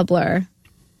a blur.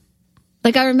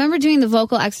 Like I remember doing the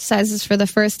vocal exercises for the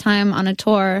first time on a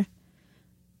tour,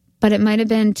 but it might have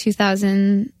been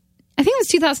 2000. I think it was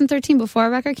 2013 before our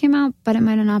record came out, but it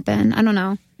might have not been. I don't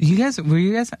know. You guys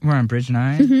were on Bridge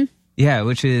 9? Mm-hmm. Yeah,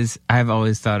 which is I've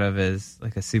always thought of as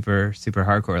like a super super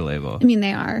hardcore label. I mean,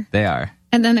 they are. They are.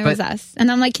 And then there was us.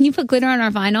 And I'm like, can you put glitter on our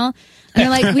vinyl? And they're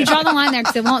like, we draw the line there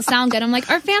because it won't sound good. I'm like,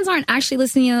 our fans aren't actually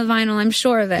listening to the vinyl. I'm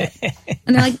sure of it.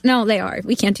 And they're like, no, they are.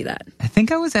 We can't do that. I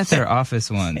think I was at their office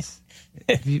once.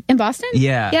 In Boston?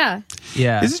 Yeah.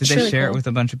 Yeah. Did they really share cool. it with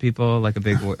a bunch of people, like a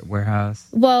big warehouse?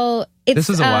 Well, this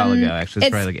was a while ago, actually.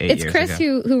 It's probably like 8 years ago. It's Chris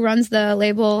who runs the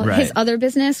label, Right. his other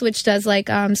business, which does like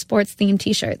sports-themed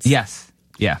T-shirts. Yes.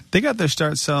 Yeah. They got their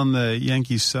start selling the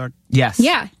Yankees Suck. Yes.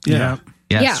 Yeah. Yeah.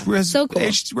 Yes. Yeah. So cool.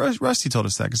 Rusty told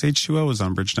us that because H2O was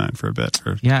on Bridge 9 for a bit.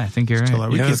 Yeah, I think you're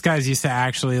right. Those guys used to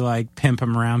actually like pimp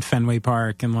them around Fenway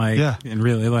Park and like and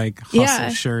really like hustle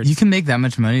shirts. You can make that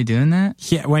much money doing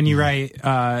that? Yeah, when you write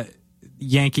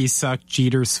Yankees suck,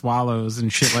 Jeter swallows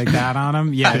and shit like that on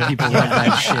them. Yeah, people love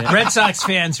that shit. Red Sox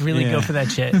fans really go for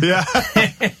that shit. Yeah.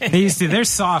 They used to. They're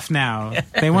soft now.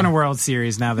 They won a World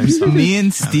Series. Now they're soft. Me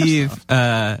and Steve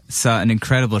saw an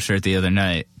incredible shirt the other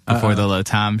night before the Low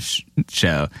Tom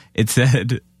show. It said,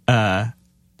 do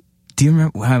you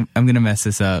remember? Well, I'm going to mess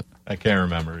this up. I can't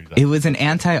remember exactly. It was an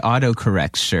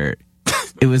anti-autocorrect shirt.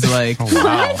 It was like,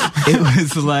 wow. It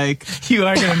was like, you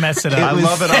are going to mess it up. I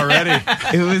love it already.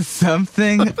 It was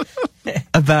something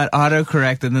about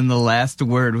autocorrect, and then the last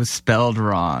word was spelled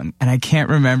wrong, and I can't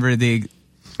remember the.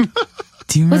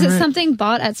 Do you remember? Was it something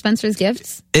bought at Spencer's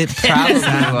Gifts? It probably was.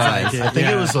 I think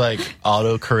it was like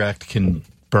autocorrect can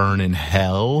burn in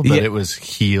hell, but it was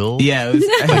heal. Yeah, it was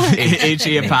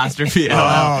H-E apostrophe.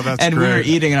 Oh, that's and great. we were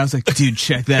eating, and I was like, dude,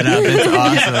 check that out. That's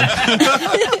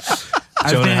awesome.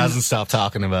 Jonah hasn't stopped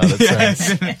talking about it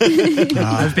since.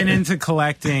 I've been into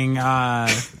collecting,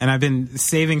 and I've been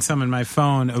saving some in my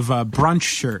phone of brunch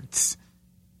shirts.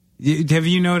 Have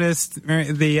you noticed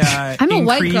the I'm a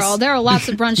white girl. There are lots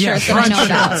of brunch shirts that I know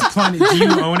about. Plenty. Do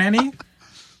you own any?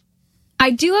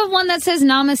 I do have one that says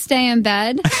 "Namaste in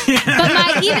bed," but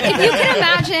if you can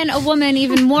imagine a woman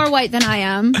even more white than I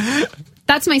am,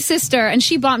 that's my sister, and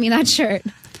she bought me that shirt.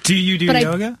 Do you do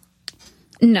yoga?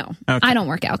 No, okay. I don't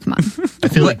work out. Come on. I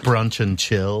feel like brunch and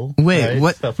chill. Wait, right?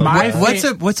 what? Like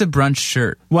What's a brunch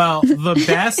shirt? Well, the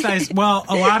best. A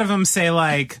lot of them say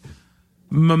like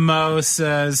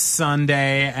mimosas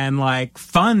Sunday and like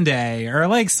fun day or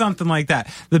like something like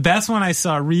that. The best one I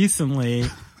saw recently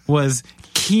was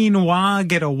quinoa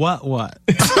get a what.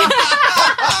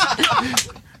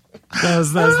 That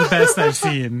was the best I've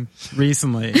seen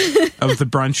recently of the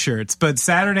brunch shirts. But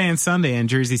Saturday and Sunday in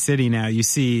Jersey City now you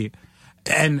see,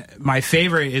 and my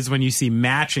favorite is when you see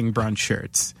matching brunch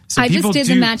shirts. So I just did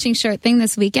the matching shirt thing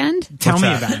this weekend. Tell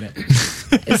me about it.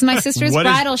 It's my sister's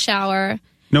bridal shower.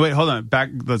 No, wait, hold on.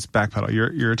 Let's backpedal.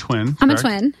 You're a twin. I'm correct? a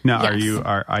twin. Now, yes. are you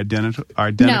identical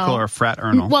No. or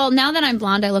fraternal? Well, now that I'm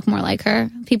blonde, I look more like her.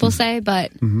 People say,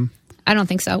 but I don't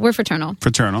think so. We're fraternal.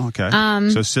 Fraternal, okay.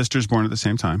 So sisters born at the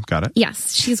same time. Got it.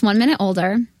 Yes, she's 1 minute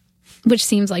older, which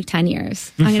seems like 10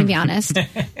 years. I'm going to be honest.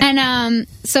 And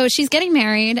so she's getting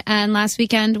married, and last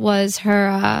weekend was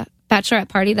her bachelorette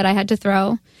party that I had to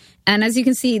throw. And as you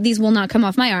can see, these will not come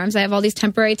off my arms. I have all these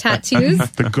temporary tattoos.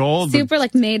 The gold. Super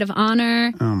like maid of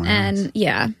honor. Oh my and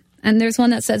yeah. And there's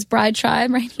one that says Bride Tribe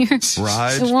right here.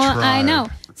 Bride Tribe. I know.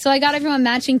 So I got everyone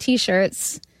matching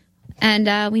t-shirts.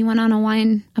 And we went on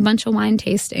a bunch of wine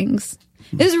tastings.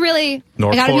 It was really,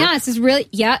 I gotta be honest, it's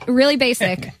really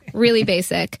basic. Really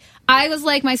basic. I was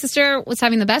like, my sister was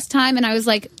having the best time, and I was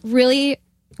like really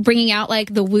bringing out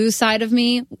like the woo side of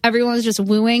me. Everyone was just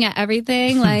wooing at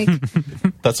everything. Like,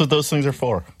 that's what those things are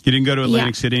for. You didn't go to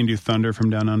Atlantic City and do Thunder from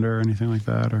Down Under or anything like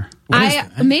that? Or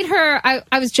I made her,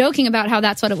 I was joking about how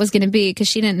that's what it was going to be because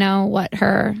she didn't know what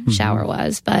her shower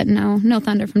was, but no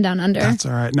Thunder from Down Under. That's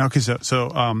all right. No, because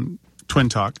so twin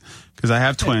talk, because I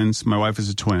have twins. My wife is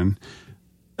a twin.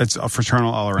 It's a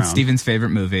fraternal all around. It's Steven's favorite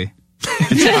movie.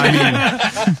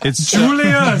 It's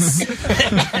Julius.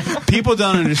 People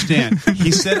don't understand.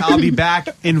 He said, "I'll be back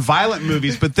in violent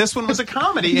movies," but this one was a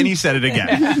comedy, and he said it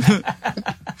again.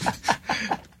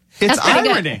 It's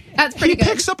irony. Good. That's pretty good.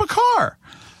 He picks up a car.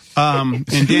 And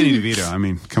Danny DeVito. I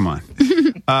mean, come on.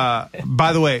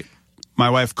 By the way, my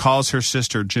wife calls her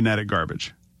sister genetic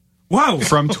garbage. Whoa!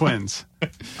 From twins.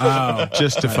 Oh,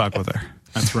 just to fuck with her.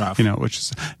 That's rough. You know, which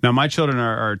is now my children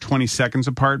are 20 seconds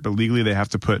apart, but legally they have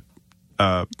to put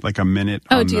like a minute.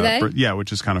 Oh, do they? Yeah,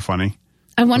 which is kind of funny.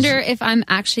 I wonder if I'm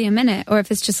actually a minute or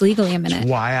if it's just legally a minute.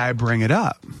 Why I bring it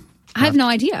up? I have no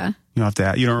idea. You have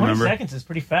to. You don't remember? 20 seconds is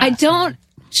pretty fast. I don't.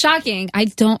 Shocking. I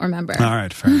don't remember. All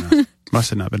right, fair enough. Must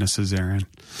have not been a cesarean.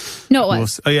 No, it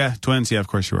was. Oh yeah, twins. Yeah, of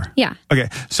course you were. Yeah. Okay,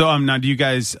 so now do you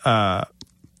guys?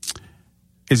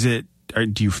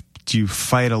 Do you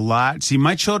fight a lot? See,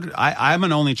 my children. I'm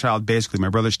an only child. Basically, my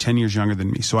brother's 10 years younger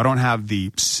than me, so I don't have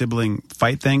the sibling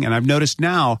fight thing. And I've noticed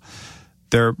now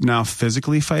they're now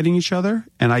physically fighting each other,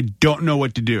 and I don't know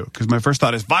what to do because my first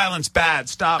thought is violence bad.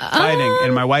 Stop fighting.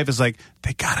 And my wife is like,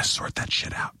 they gotta sort that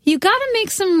shit out. You gotta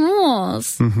make some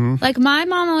rules. Mm-hmm. Like my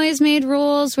mom always made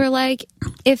rules where like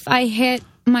if I hit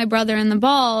my brother in the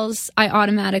balls, I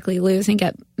automatically lose and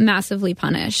get massively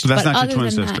punished. So that's but not your other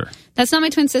twin than sister. That's not my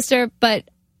twin sister, but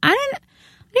I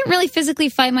didn't really physically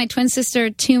fight my twin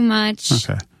sister too much.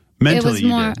 Okay. Mentally, it was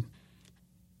more. You did.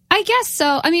 I guess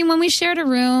so. I mean, when we shared a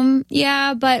room,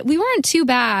 yeah, but we weren't too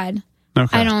bad.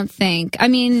 Okay. I don't think. I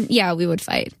mean, yeah, we would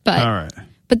fight, but all right.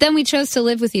 But then we chose to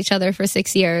live with each other for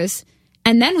 6 years,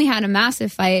 and then we had a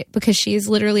massive fight because she's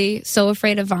literally so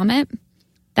afraid of vomit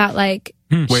that like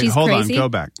Wait, she's hold crazy. on. Go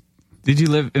back. Did you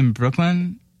live in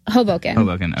Brooklyn? Hoboken.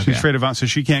 Hoboken. Okay. She's afraid of vomit, so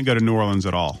she can't go to New Orleans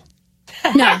at all.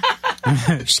 No,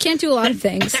 she can't do a lot of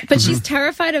things, but she's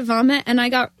terrified of vomit. And I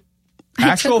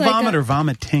Actual took, like, vomit or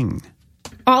vomiting?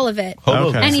 all of it.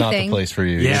 Hoboken's not Anything. the place for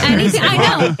you. Yeah. Anything.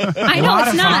 I know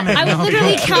it's not. vomit. I would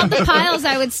literally count the piles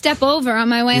I would step over on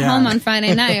my way Yeah. home on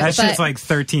Friday night. That but shit's like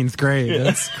 13th grade.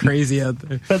 That's crazy out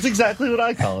there. That's exactly what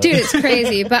I call it. dude, it's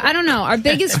crazy. But I don't know. Our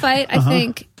biggest fight, I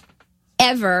think,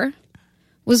 ever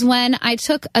was when I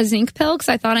took a zinc pill because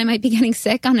I thought I might be getting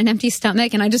sick on an empty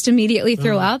stomach, and I just immediately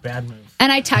threw up. Bad move.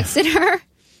 And I texted her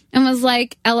and was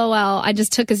like, LOL, I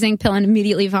just took a zinc pill and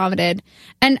immediately vomited.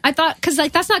 And I thought, because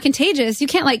like that's not contagious. You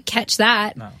can't like catch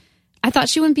that. No. I thought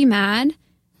she wouldn't be mad.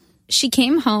 She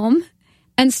came home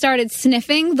and started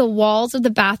sniffing the walls of the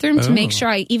bathroom to make sure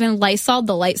I even Lysol'd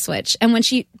the light switch. And when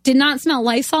she did not smell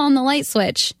Lysol on the light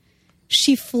switch,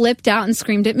 she flipped out and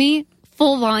screamed at me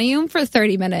full volume for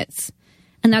 30 minutes.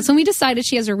 And that's when we decided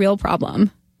she has a real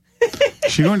problem.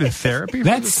 Is she going to therapy? for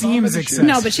That this seems vomit? excessive.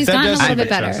 No, but she's That gotten a does little seem bit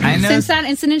better. excessive. I know- Since that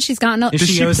incident, she's gotten a Is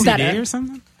she OCD better. or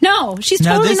something? No, she's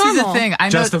No, totally this normal. is the thing. I know,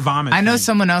 Just a vomit I know thing.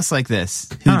 someone else like this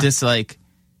who just like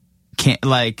can't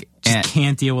like Just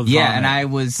can't deal with yeah. vomit. And I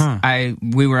was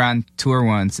we were on tour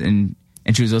once and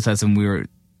she was with us and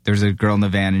there was a girl in the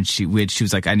van and she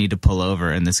was like, I need to pull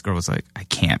over, and this girl was like, I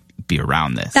can't be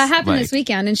around this. That happened Like, this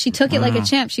weekend, and she took it like a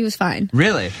champ. She was fine.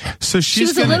 Really? So She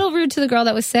was a little rude to the girl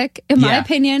that was sick, in my Yeah.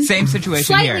 opinion. Same situation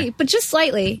Slightly, here. but just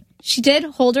slightly. She did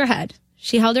hold her head.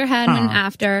 She held her head when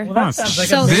after. Well, that sounds like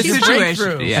So a This she's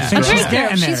situation, fine. yeah. I'm She's very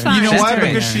getting She's there. fine. You know That's why? right.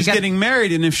 Because she's You got- getting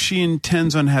married, and if she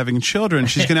intends on having children,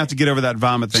 she's going to have to get over that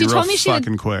vomit thing She real told me she would-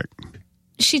 fucking quick.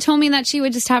 She told me that she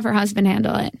would just have her husband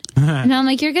handle it. And I'm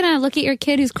like, you're going to look at your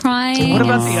kid who's crying. What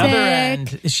about and the other sick,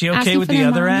 end? Is she okay asking with for the their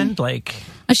other mommy. end? Like,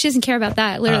 Oh, she doesn't care about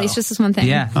that. Literally, it's just this one thing.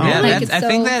 Yeah, Oh. yeah. Like, That's, it's I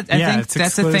think so- it's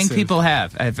that's a thing exclusive. people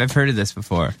have. I've heard of this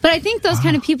before. But I think those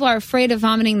kind of people are afraid of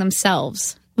vomiting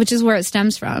themselves, which is where it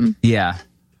stems from. Yeah.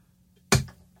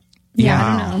 Yeah, I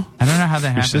don't know. I don't know how that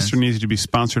Your happens. sister needs to be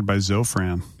sponsored by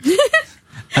Zofran.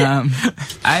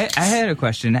 I had a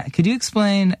question. Could you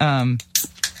explain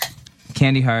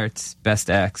Candy Heart's Best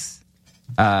X?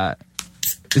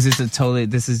 Is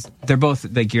this they're both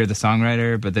like you're the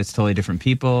songwriter, but that's totally different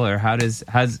people, or how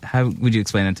would you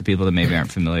explain it to people that maybe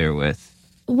aren't familiar with?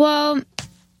 Well,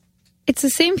 it's the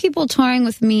same people touring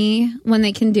with me when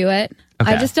they can do it.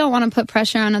 Okay. I just don't want to put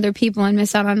pressure on other people and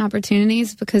miss out on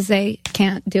opportunities because they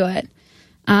can't do it.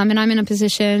 And I'm in a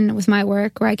position with my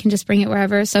work where I can just bring it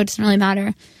wherever, so it doesn't really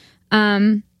matter.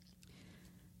 I'm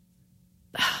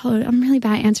really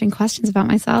bad at answering questions about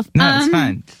myself. No, it's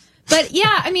fine. But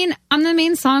yeah, I mean, I'm the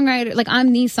main songwriter. Like,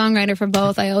 I'm the songwriter for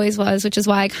both. I always was, which is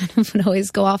why I kind of would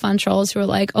always go off on trolls who are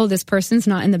like, oh, this person's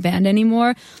not in the band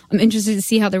anymore. I'm interested to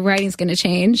see how the writing's going to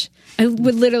change. I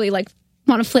would literally, like,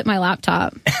 want to flip my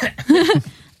laptop. But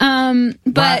I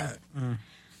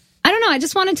don't know. I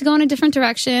just wanted to go in a different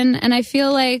direction. And I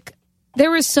feel like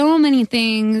there were so many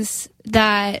things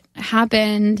that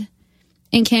happened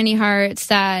in Candy Hearts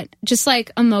that just,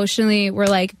 like, emotionally were,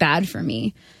 like, bad for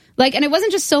me. Like, and it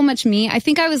wasn't just so much me. I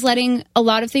think I was letting a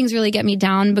lot of things really get me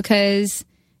down because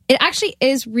it actually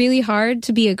is really hard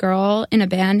to be a girl in a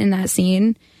band in that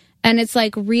scene. And it's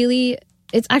like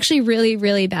it's actually really,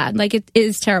 really bad. Like, it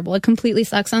is terrible. It completely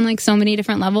sucks on like so many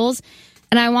different levels.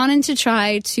 And I wanted to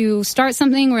try to start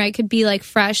something where I could be like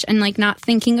fresh and like not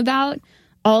thinking about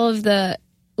all of the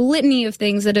litany of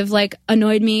things that have like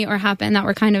annoyed me or happened that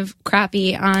were kind of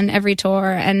crappy on every tour.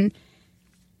 And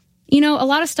a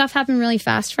lot of stuff happened really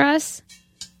fast for us.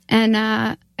 And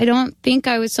I don't think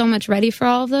I was so much ready for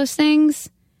all of those things.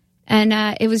 And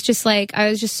it was just like, I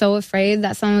was just so afraid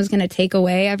that someone was going to take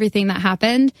away everything that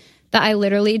happened that I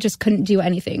literally just couldn't do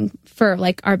anything for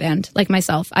like our band, like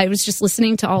myself. I was just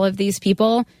listening to all of these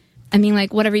people. I mean,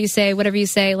 like, whatever you say,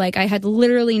 like I had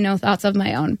literally no thoughts of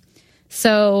my own.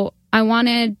 So I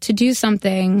wanted to do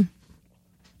something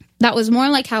that was more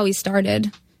like how we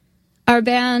started our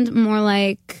band, more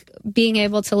like being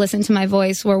able to listen to my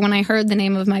voice, where when I heard the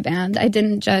name of my band, I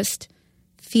didn't just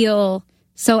feel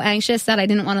so anxious that I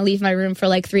didn't want to leave my room for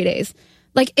like 3 days.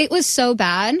 Like, it was so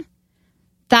bad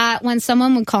that when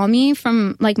someone would call me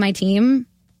from like my team,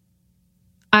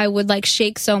 I would like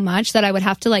shake so much that I would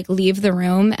have to like leave the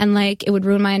room, and like it would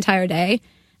ruin my entire day.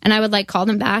 And I would like call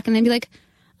them back and they'd be like,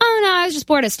 oh no, I was just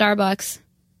bored at Starbucks.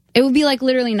 It would be like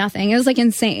literally nothing. It was like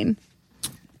insane.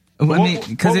 What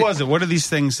was it? What are these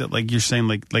things that like you're saying,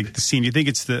 like the scene? Do you think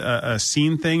it's a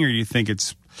scene thing, or do you think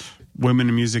it's women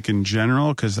in music in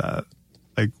general? Because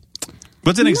like,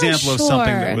 what's an example of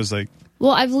something that was like?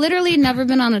 Well, I've literally never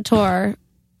been on a tour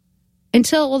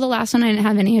until the last one. I didn't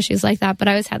have any issues like that, but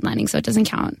I was headlining, so it doesn't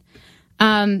count.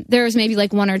 There was maybe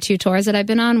like 1 or 2 tours that I've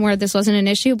been on where this wasn't an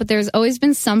issue, but there's always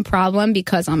been some problem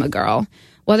because I'm a girl.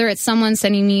 Whether it's someone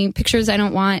sending me pictures I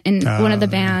don't want in one of the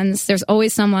bands, there's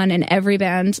always someone in every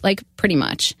band, like pretty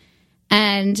much.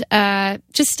 And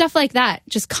just stuff like that,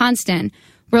 just constant.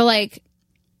 We're like,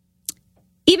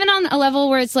 even on a level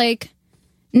where it's like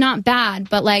not bad,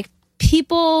 but like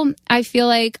people, I feel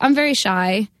like I'm very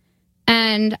shy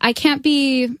and I can't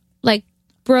be like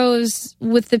bros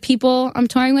with the people I'm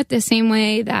touring with the same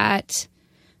way that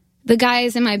the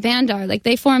guys in my band are. Like,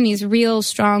 they form these real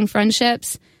strong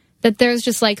friendships that there's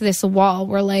just like this wall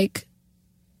where like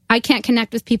I can't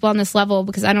connect with people on this level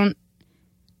because I'm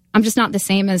just not the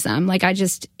same as them. Like,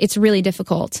 it's really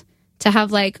difficult to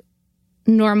have like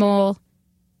normal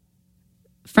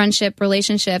friendship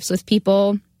relationships with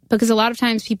people, because a lot of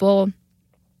times people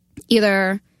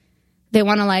either they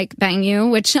want to like bang you,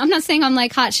 which I'm not saying I'm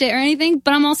like hot shit or anything,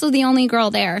 but I'm also the only girl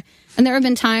there. And there have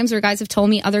been times where guys have told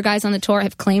me other guys on the tour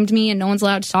have claimed me and no one's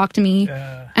allowed to talk to me.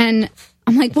 And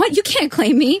I'm like, what? You can't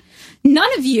claim me.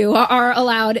 None of you are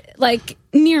allowed like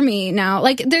near me now.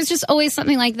 Like, there's just always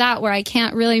something like that where I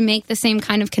can't really make the same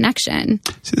kind of connection.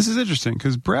 See, this is interesting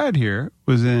because Brad here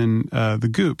was in the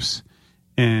Goops,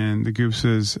 and the Goops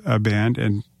is a band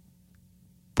and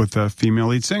with a female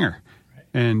lead singer.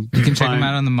 And you can check them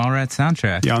out on the Mallrats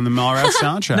soundtrack. Yeah, on the Mallrats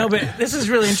soundtrack. No, but this is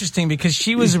really interesting because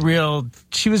she was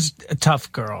a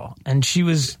tough girl, and she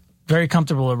was very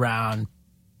comfortable around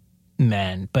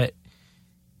men. But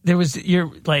it was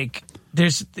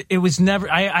never.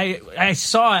 I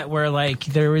saw it where like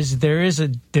there is a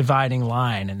dividing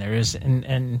line, and there is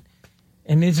and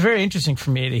it's very interesting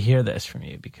for me to hear this from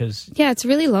you because it's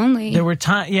really lonely. There were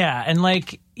times, and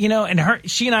like. And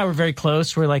she and I were very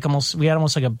close. We had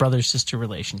almost like a brother-sister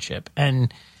relationship.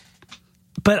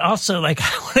 But also like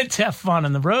I wanted to have fun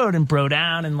on the road and bro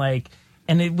down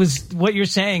and it was what you're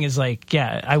saying is like,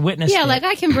 I witnessed it. Yeah, like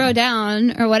I can bro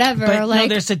down or whatever. But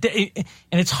like, no,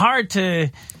 and it's hard to,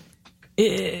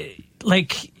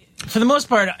 like, for the most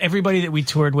part, everybody that we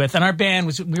toured with and our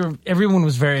band everyone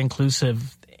was very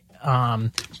inclusive.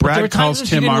 Brad calls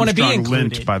Tim Armstrong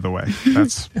lint, by the way.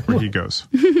 That's where he goes.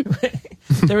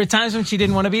 There were times when she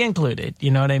didn't want to be included.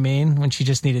 You know what I mean? When she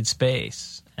just needed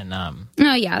space. And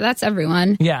no, yeah, that's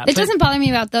everyone. Yeah, it doesn't bother me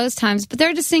about those times. But there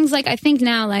are just things like I think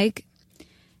now, like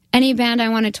any band I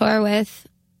want to tour with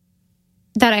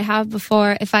that I have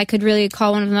before, if I could really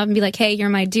call one of them up and be like, "Hey, you're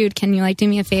my dude. Can you like do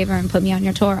me a favor and put me on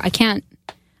your tour?" I can't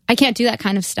do that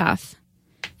kind of stuff.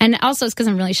 And also, it's because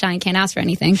I'm really shy and can't ask for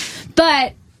anything.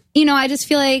 But I just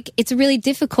feel like it's really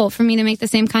difficult for me to make the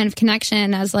same kind of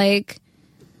connection as like,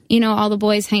 all the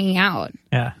boys hanging out.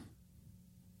 Yeah.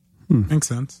 Makes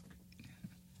sense.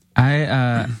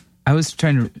 I was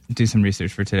trying to do some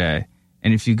research for today,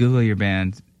 and if you Google your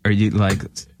band, or you like,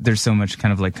 there's so much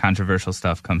kind of like controversial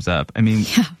stuff comes up. I mean,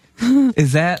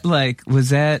 was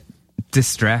that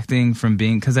distracting from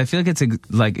being, because I feel like it's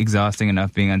like exhausting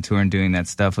enough being on tour and doing that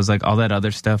stuff. Was like all that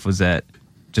other stuff, was that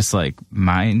just like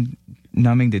mind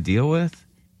numbing to deal with?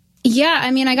 Yeah,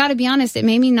 I mean, I got to be honest, it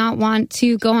made me not want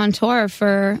to go on tour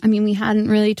we hadn't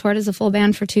really toured as a full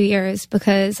band for 2 years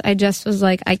because I just was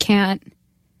like, I can't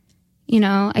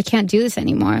do this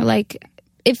anymore. Like,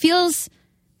 it feels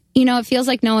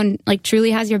like no one like truly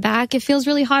has your back. It feels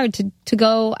really hard to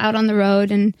go out on the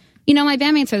road, and my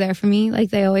bandmates are there for me,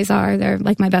 like they always are. They're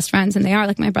like my best friends and they are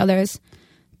like my brothers.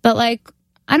 But like,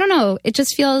 I don't know, it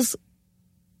just feels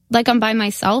like I'm by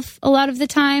myself a lot of the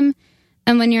time.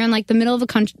 And when you're in like the middle of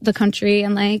the country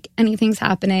and like anything's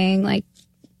happening, like,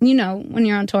 you know, when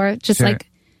you're on tour, just like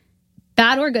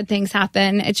bad or good things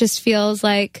happen, it just feels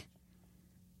like,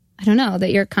 I don't know,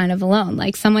 that you're kind of alone.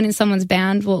 Like someone in someone's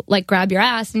band will like grab your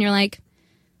ass and you're like,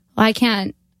 well, I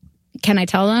can't, can I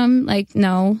tell them? Like,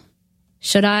 no.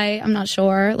 Should I? I'm not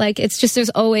sure. Like, it's just, there's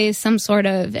always some sort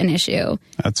of an issue.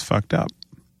 That's fucked up.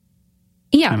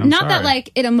 Yeah, not that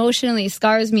like it emotionally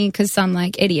scars me because some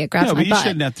like idiot grabs my butt. No, but you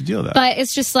shouldn't have to deal with that. But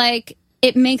it's just like,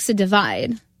 it makes a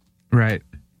divide. Right.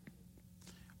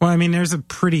 Well, I mean, there's a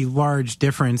pretty large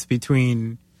difference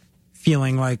between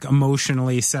feeling like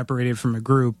emotionally separated from a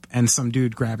group and some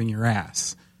dude grabbing your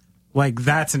ass. Like,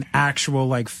 that's an actual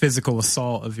like physical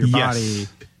assault of your body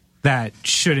that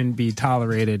shouldn't be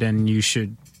tolerated, and you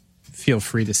should feel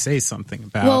free to say something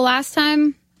about. Well, last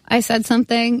time I said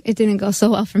something, it didn't go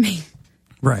so well for me.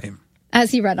 Right.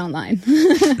 As he read online.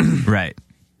 Right.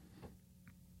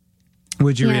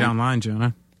 Would you read online,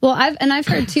 Jonah? Well, I've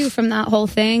heard too from that whole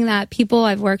thing that people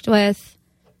I've worked with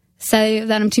say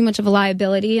that I'm too much of a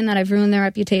liability and that I've ruined their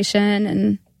reputation.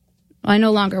 And I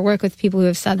no longer work with people who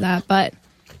have said that, but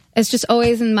it's just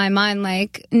always in my mind,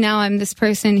 like, now I'm this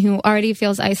person who already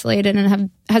feels isolated and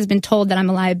has been told that I'm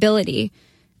a liability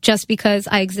just because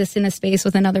I exist in a space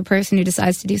with another person who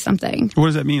decides to do something. What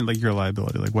does that mean, like your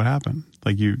liability? Like, what happened?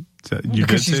 Like you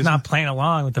because she's not playing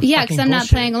along with the yeah, because I'm not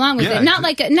playing along with it. Not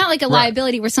like a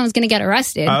liability where someone's going to get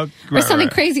arrested or something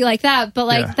crazy like that, but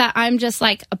like that I'm just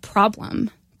like a problem.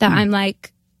 That I'm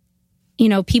like, you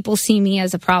know, people see me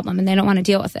as a problem and they don't want to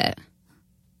deal with it.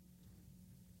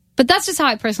 But that's just how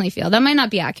I personally feel. That might not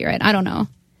be accurate. I don't know.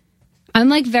 I'm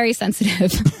like very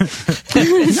sensitive.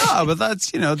 No, but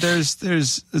that's, you know, there's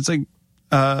it's like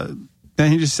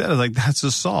then he just said it, like, that's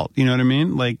assault. You know what I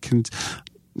mean? Like,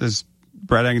 there's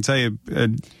Brett, I can tell you.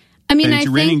 I mean, I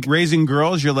think raising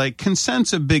girls, you're like,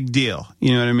 consent's a big deal.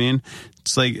 You know what I mean?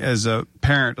 It's like, as a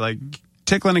parent, like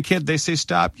tickling a kid, they say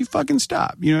stop, you fucking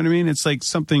stop. You know what I mean? It's like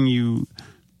something you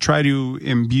try to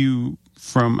imbue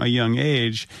from a young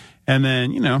age, and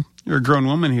then, you know, you're a grown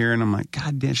woman here, and I'm like,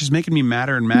 God damn, she's making me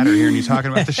madder and madder here, and you're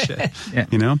talking about this shit.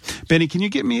 You know? Benny, can you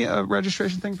get me a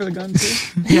registration thing for the gun,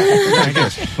 too? Yeah.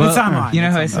 Well, it's online. You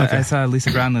know who I saw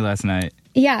Lisa Brownlee last night?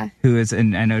 Yeah. Who is,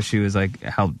 and I know she was like,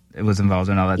 was involved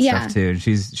in all that stuff, too.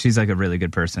 She's like a really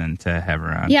good person to have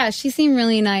around. Yeah, she seemed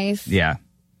really nice. Yeah.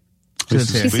 She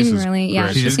seemed really,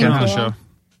 she seemed cool.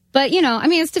 But, you know, I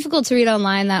mean, it's difficult to read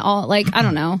online that all, like, I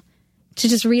don't know, to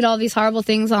just read all these horrible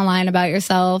things online about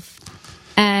yourself.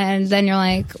 And then you're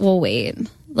like, well, wait,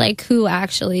 like, who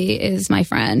actually is my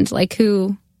friend? Like,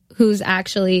 who's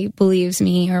actually believes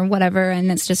me or whatever?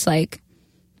 And it's just like,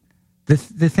 the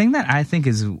thing that I think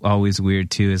is always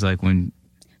weird too is like when.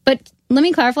 But let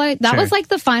me clarify. That was like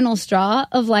the final straw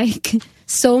of like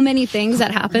so many things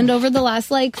that happened over the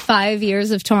last like 5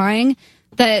 years of touring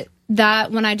that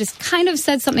when I just kind of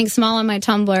said something small on my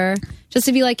Tumblr just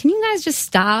to be like, can you guys just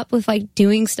stop with like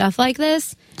doing stuff like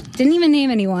this? Didn't even name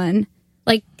anyone.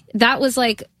 Like, that was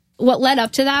like, what led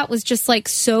up to that was just like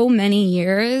so many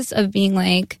years of being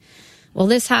like, well,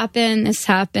 this happened, this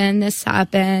happened, this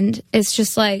happened. It's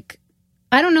just like,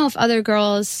 I don't know if other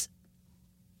girls,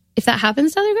 if that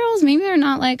happens to other girls, maybe they're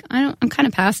not like, I'm kind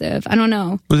of passive. I don't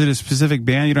know. Was it a specific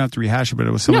band? You don't have to rehash it, but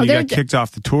it was someone who got kicked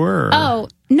off the tour? Or? Oh,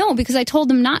 no, because I told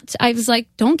them not to. I was like,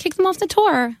 don't kick them off the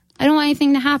tour. I don't want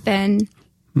anything to happen.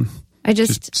 I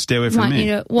just stay away from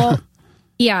me.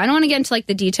 Yeah, I don't want to get into like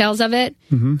the details of it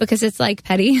because it's like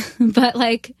petty, but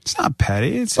like it's not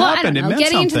petty. It's I happened. don't know.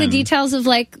 Getting into the details of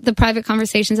like the private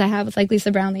conversations I have with like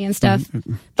Lisa Brownlee and stuff.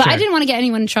 But I didn't want to get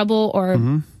anyone in trouble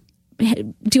or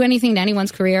do anything to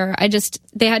anyone's career.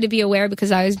 They had to be aware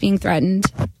because I was being threatened.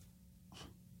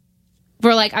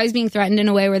 I was being threatened in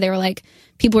a way where they were like,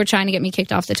 people were trying to get me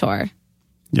kicked off the tour.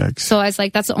 Yikes. So I was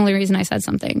like, that's the only reason I said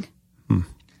something.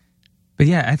 But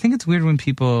yeah, I think it's weird when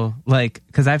people, like,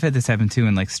 because I've had this happen too,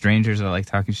 and like strangers are like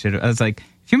talking shit. I was like,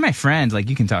 if you're my friend, like,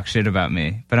 you can talk shit about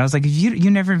me. But I was like, you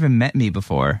never even met me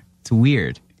before. It's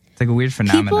weird. It's like a weird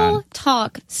phenomenon. People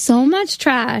talk so much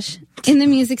trash in the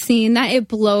music scene that it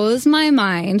blows my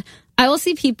mind. I will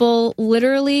see people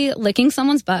literally licking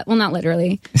someone's butt. Well, not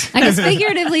literally. I guess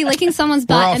figuratively licking someone's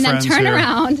butt and then turn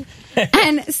around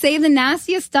and say the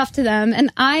nastiest stuff to them.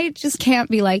 And I just can't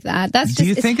be like that. That's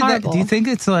just, it's horrible. Do you think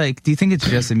it's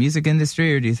just the music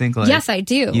industry, or do you think like... Yes, I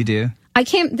do. You do?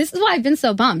 This is why I've been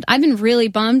so bummed. I've been really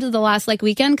bummed the last like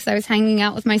weekend because I was hanging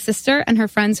out with my sister and her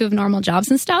friends who have normal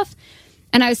jobs and stuff.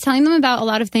 And I was telling them about a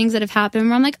lot of things that have happened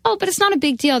where I'm like, oh, but it's not a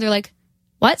big deal. They're like,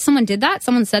 what? Someone did that?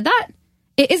 Someone said that?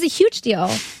 It is a huge deal.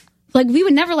 Like, we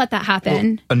would never let that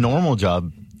happen. Well, a normal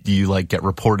job, you like get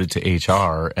reported to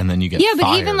HR and then you get Yeah, but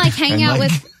fired. even like hanging out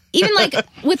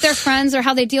with their friends or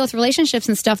how they deal with relationships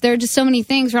and stuff, there are just so many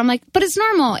things where I'm like, but it's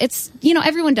normal. It's,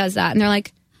 everyone does that. And they're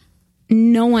like,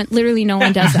 literally no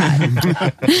one does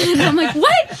that. And I'm like,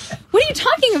 what? What are you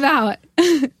talking about?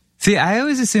 See, I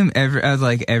always assume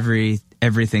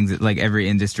everything's like every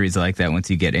industry is like that once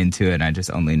you get into it. And I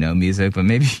just only know music, but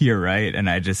maybe you're right. And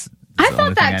I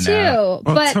thought that too.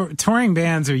 Well, touring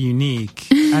bands are unique.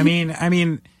 I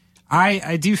mean,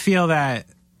 I do feel that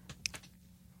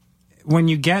when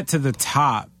you get to the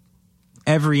top,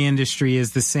 every industry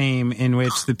is the same, in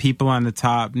which the people on the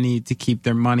top need to keep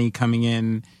their money coming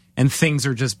in, and things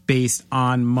are just based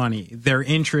on money. Their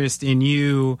interest in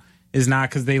you is not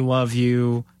because they love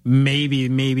you,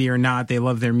 maybe or not they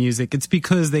love their music. It's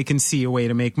because they can see a way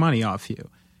to make money off you.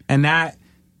 And that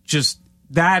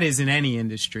is in any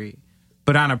industry.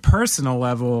 But on a personal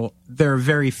level, there are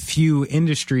very few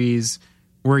industries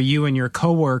where you and your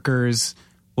coworkers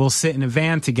will sit in a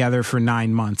van together for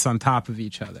 9 months on top of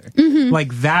each other. Mm-hmm.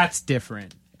 Like, that's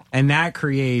different. And that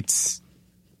creates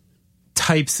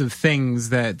types of things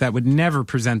that would never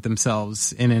present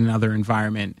themselves in another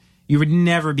environment. You would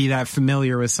never be that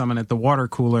familiar with someone at the water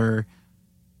cooler,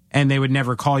 and they would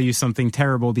never call you something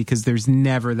terrible because there's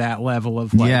never that level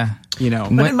of But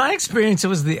in my experience, it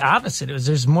was the opposite.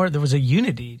 There was a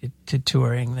unity to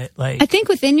touring that, like, I think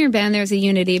within your band there's a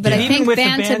unity, but I think with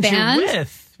band the to bands band. you're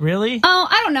with, really? Oh,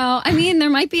 I don't know. I mean, there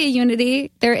might be a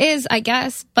unity. There is, I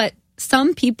guess, but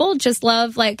some people just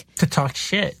love to talk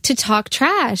shit, to talk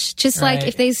trash. Just like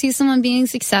if they see someone being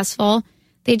successful,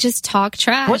 they just talk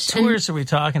trash. What tours are we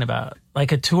talking about?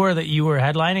 Like a tour that you were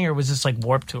headlining, or was this like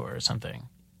Warped Tour or something?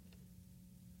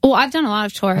 Well, I've done a lot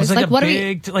of tours. It was like what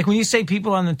like when you say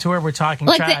people on the tour, we're talking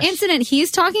like trash. The incident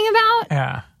he's talking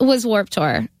about was Warped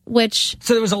Tour, which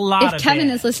so there was a lot. If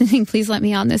Kevin is listening, please let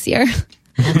me on this year.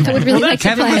 I would really like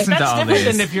to play. That's different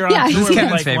than if you're on tour with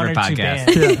Kevin's like favorite one or two podcast.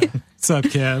 bands. What's up,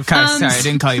 Kev? Sorry, I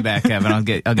didn't call you back, Kevin. I'll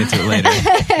get to it later.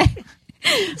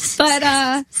 But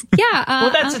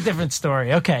well, that's a different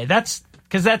story. Okay, that's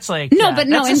because that's like in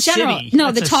general, city.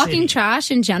 no, That's the a talking city.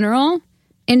 trash in general,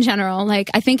 like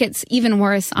I think it's even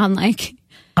worse on like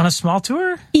on a small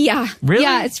tour. Yeah, really?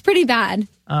 Yeah, it's pretty bad.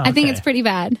 I think it's pretty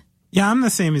bad. Yeah, I'm the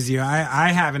same as you. I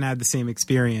haven't had the same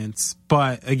experience,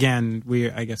 but again,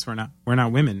 I guess we're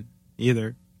not women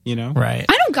either. Right?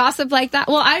 I don't gossip like that.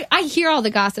 Well, I hear all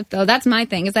the gossip though. That's my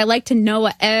thing. Is I like to know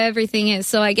what everything is,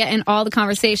 so I get in all the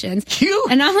conversations.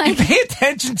 And I'm like, you pay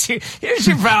attention to. Here's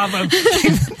your problem.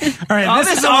 All right, all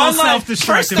this is online, self-destructive.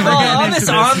 First of all this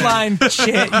online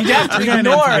shit, you have to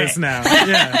ignore it now.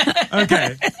 Yeah.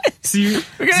 Okay. So you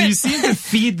seem to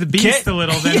feed the beast a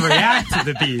little, then react to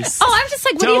the beast. oh, I'm just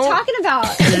like, what are you talking about?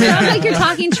 It sounds like you're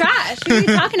talking trash. What are you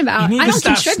talking about? You need I to don't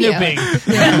stop contribute.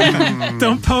 snooping.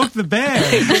 Don't poke the bear.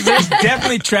 There's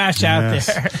definitely trash out there.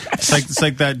 It's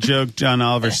like that joke John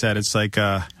Oliver said. It's like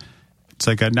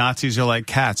Nazis are like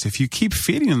cats. If you keep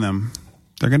feeding them,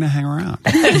 they're going to hang around.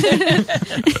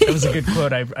 That was a good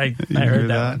quote. I heard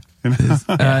that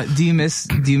one. Do you miss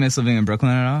living in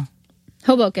Brooklyn at all?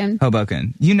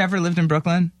 Hoboken. You never lived in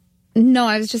Brooklyn? No,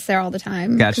 I was just there all the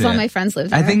time. Gotcha. Because all my friends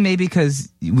lived there. I think maybe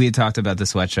because we had talked about the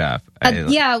sweatshop.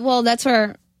 Yeah, well, that's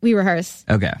where we rehearse.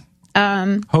 Okay.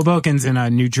 Hoboken's in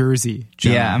New Jersey.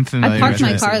 Joe. Yeah, I'm familiar. I parked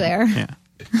my with car there. Yeah.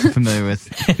 I'm familiar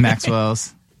with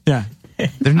Maxwell's. Yeah.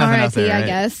 There's nothing else there, right? I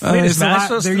guess.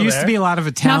 There used to be a lot of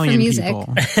Italian music.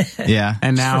 people. Yeah.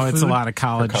 And now it's a lot of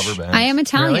college. I am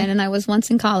Italian, and I was once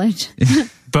in college.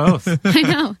 Both. I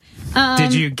know.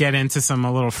 Did you get into some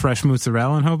a little fresh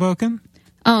mozzarella in Hoboken?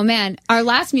 Oh, man. Our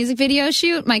last music video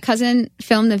shoot, my cousin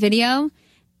filmed the video,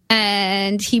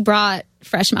 and he brought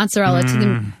fresh mozzarella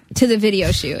to the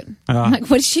video shoot. I'm like,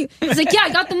 what did you? He's like, yeah, I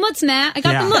got the mutts, man. I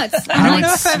got the mutts. I'm I like,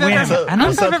 don't know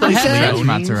if I've ever had fresh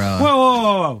mozzarella.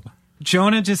 Whoa.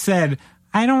 Jonah just said,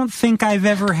 I don't think I've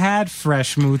ever had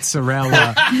fresh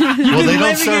mozzarella. You've been they don't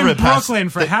living serve in it past- Brooklyn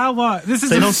for how long? This is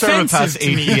They don't serve it past offensive to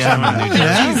 8 me, p.m. Jonah. in New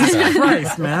Jersey. Jesus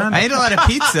Christ, man. I ate a lot of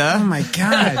pizza. Oh my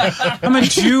God. I'm a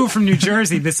Jew from New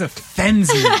Jersey. This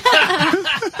offends you.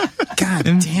 God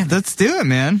damn. Let's do it,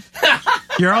 man.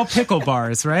 You're all pickle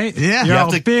bars, right? Yeah. You're You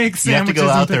all have to, big you have to sandwiches go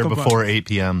out and there pickle before bars. 8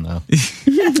 p.m. though.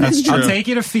 That's true. I'll take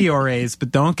you to Fiore's, but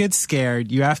don't get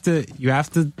scared. You have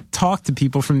to talk to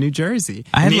people from New Jersey.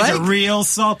 He's a real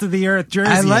salt of the earth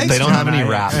Jersey. They don't have any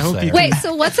wraps there. wait,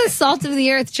 so what's a salt of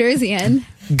the earth Jersey in?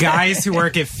 Guys who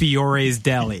work at Fiore's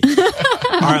Deli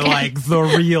are like the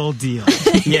real deal.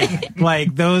 Yeah,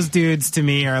 like those dudes to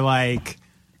me are like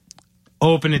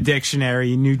open a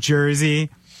dictionary, New Jersey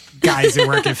guys who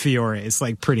work at Fiore's,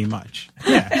 like pretty much.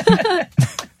 Yeah.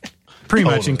 pretty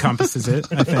much encompasses it,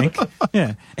 I think.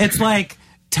 Yeah. It's like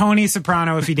Tony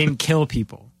Soprano if he didn't kill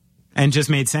people and just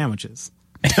made sandwiches.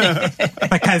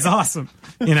 That guy's awesome,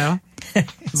 you know?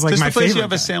 It's like Does my the place favorite you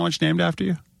have a guy. sandwich named after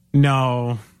you?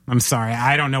 No, I'm sorry.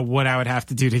 I don't know what I would have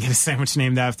to do to get a sandwich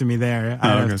named after me there.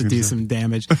 I'd have to do some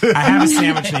damage. I have a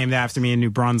sandwich named after me in New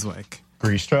Brunswick.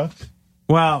 Grease truck?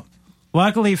 Well,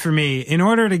 luckily for me, in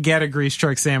order to get a grease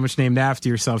truck sandwich named after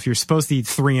yourself, you're supposed to eat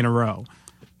 3 in a row,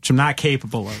 which I'm not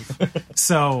capable of.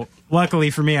 So luckily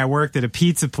for me, I worked at a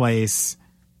pizza place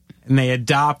and they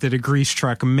adopted a grease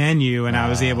truck menu, and I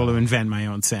was able to invent my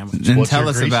own sandwich. And tell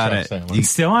us about it. It's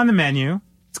still on the menu.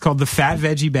 It's called the Fat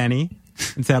Veggie Benny.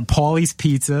 It's at Paulie's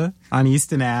Pizza on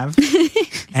Easton Ave.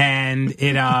 And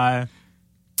it, I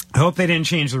hope they didn't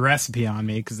change the recipe on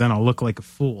me because then I'll look like a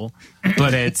fool.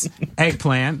 But it's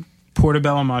eggplant,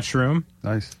 portobello mushroom,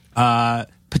 nice,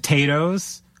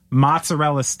 potatoes,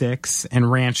 mozzarella sticks,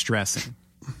 and ranch dressing.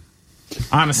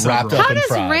 On a sub roll. How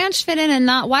does ranch fit in and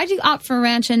not? Why'd you opt for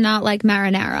ranch and not like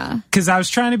marinara? Because I was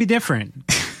trying to be different.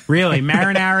 Really,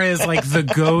 marinara is like the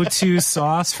go-to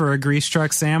sauce for a grease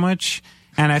truck sandwich.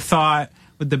 And I thought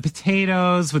with the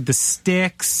potatoes, with the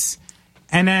sticks,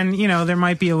 and then, you know, there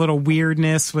might be a little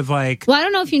weirdness with like... Well, I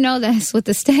don't know if you know this with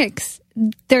the sticks.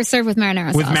 They're served with marinara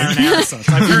sauce. With marinara sauce.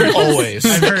 I've heard this. Always.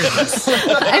 I've heard this.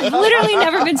 I've literally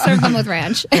never been served them with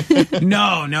ranch.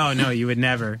 No, you would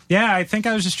never. Yeah, I think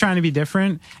I was just trying to be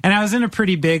different. And I was in a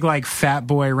pretty big, like, fat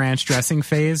boy ranch dressing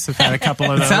phase. I've had a couple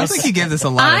of those. It sounds like you gave this a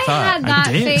lot of thought. I had that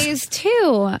phase,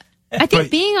 too. I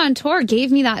think being on tour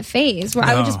gave me that phase where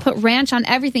I would just put ranch on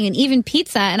everything and even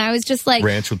pizza. And I was just like...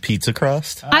 Ranch with pizza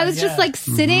crust? I was just like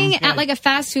sitting at like a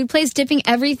fast food place dipping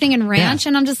everything in ranch.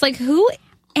 And I'm just like, who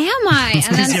am I?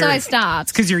 And then so I stopped.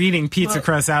 It's because you're eating pizza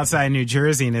crust outside New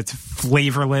Jersey and it's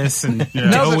flavorless and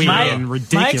doughy and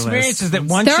ridiculous. My experience is that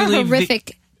once there you are leave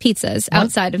horrific pizzas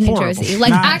outside of New Horrible. Jersey.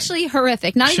 Like actually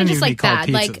horrific. Not even Shouldn't just even like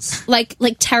be called bad. pizzas.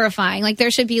 Like terrifying. Like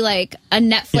there should be like a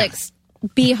Netflix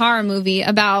B horror movie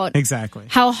about exactly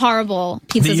how horrible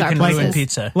pizzas are. Ruin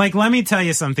pizza. Like, let me tell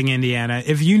you something, Indiana.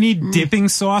 If you need dipping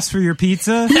sauce for your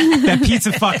pizza, that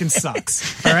pizza fucking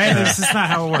sucks. All right, this is not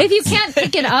how it works. If you can't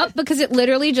pick it up because it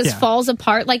literally just falls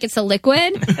apart like it's a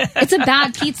liquid, it's a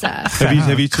bad pizza.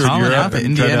 Have you toured Calling Europe out the and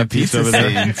Indiana tried that pizza over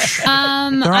there?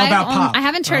 They're all about pop. I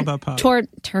haven't They're all about pop. toured.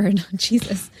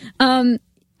 Jesus. I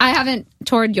haven't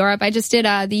toured Europe. I just did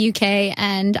the UK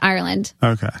and Ireland.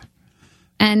 Okay.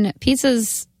 And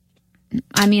pizzas,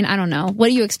 I mean, I don't know. What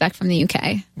do you expect from the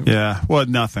UK? Yeah. Well,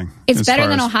 nothing. It's as better far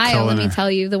than as Ohio, let me culinary. tell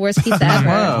you. The worst pizza ever.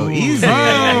 Whoa, easy.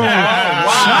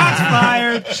 Shots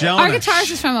fired. Our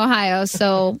guitarist is from Ohio,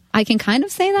 so I can kind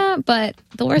of say that, but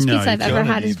the worst No, pizza I've you ever don't.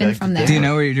 had has been from there. Do you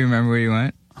know do you remember where you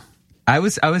went? I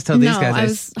was telling these No, guys I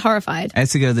was horrified. I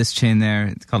used to go to this chain there.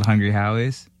 It's called Hungry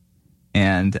Howie's.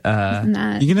 And Isn't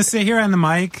that- You gonna sit here on the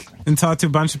mic and talk to a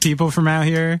bunch of people from out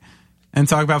here and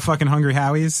talk about fucking Hungry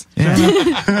Howie's? yeah.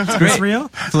 It's great. real?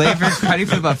 Flavored. How do you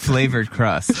feel about flavored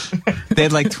crust? They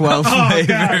had like 12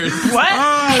 flavors. What?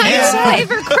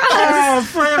 Flavor crust.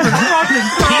 Flavor fucking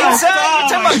Pizza? You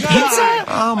talking about pizza?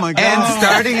 Oh my god. And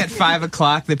starting at 5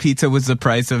 o'clock, the pizza was the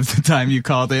price of the time you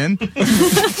called in.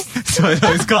 So it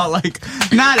was called like,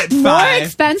 not at 5. More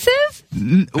expensive?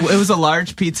 It was a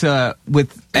large pizza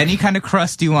with any kind of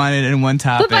crust you wanted in one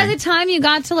topping. But by the time you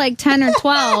got to like 10 or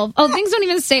 12, things don't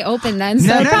even stay open then, so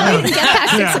No, it no, probably no. didn't get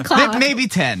past 6 o'clock. Maybe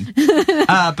 10.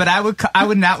 But I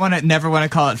would never want to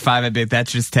call it 5. I'd be like,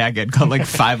 that's just tag. I'd call it like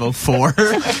 5:04.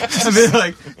 I'd be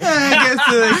like, I guess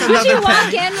like Would another you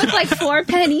walk penny. in with like 4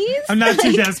 pennies? I'm not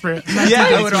too desperate. Yeah,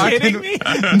 I would walk kidding in. me?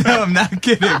 No, I'm not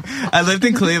kidding. I lived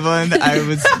in Cleveland. I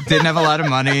didn't have a lot of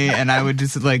money, and I would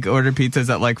just like order pizzas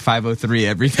at like 5:03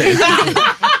 every day.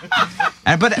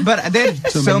 But they had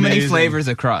so many amazing. flavors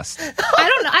of crust.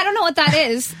 I don't know what that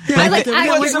is. Like, what's the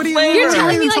flavor? You're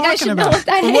telling me like I should know what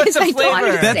that is. What's the I don't flavor?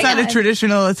 understand. That's not a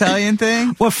traditional Italian thing.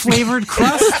 What, flavored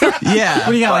crust? Yeah. What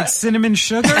do you got, like cinnamon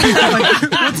sugar? Like,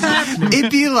 what's happening?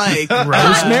 It'd be like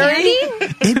Rosemary?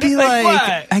 It'd be like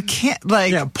what? I can't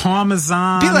like Yeah,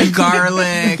 Parmesan. be like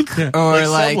garlic or Like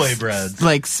like Subway bread.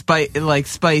 like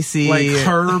spicy like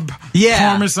herb. Yeah.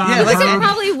 Parmesan Yeah, like It herb.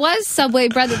 probably was Subway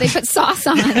bread that they put sauce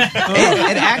on.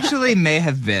 It actually may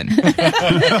have been.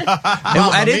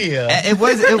 I didn't- mia.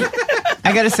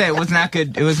 I gotta say, it was not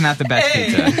good. It was not the best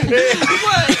pizza.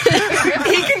 What?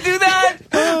 He can do that?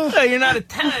 Oh, you're not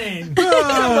Italian.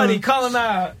 Somebody call him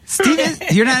out. Steven,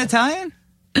 you're not Italian?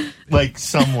 Like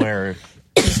somewhere.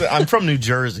 So I'm from New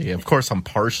Jersey. Of course, I'm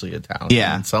partially Italian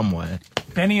Yeah. in some way.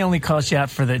 Benny only calls you out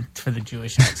for the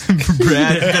Jewish ones.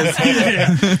 Brad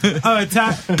Oh,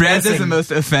 does the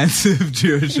most offensive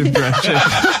Jewish impression.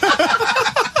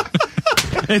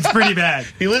 It's pretty bad.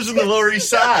 He lives in the Lower East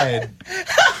Side.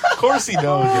 Of course he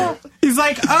knows it. He's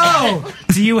like, oh,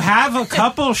 do you have a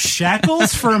couple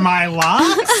shekels for my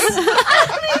locks?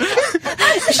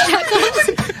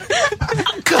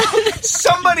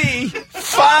 Somebody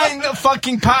find a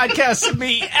fucking podcast of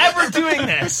me ever doing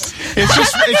this. It's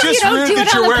just you don't rude do that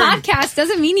it you're on the wearing. podcast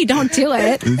doesn't mean you don't do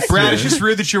it. Brad, it's just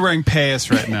rude that you're wearing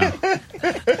payas right now.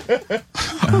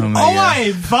 Oh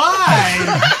my vibe.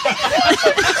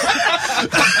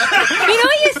 You know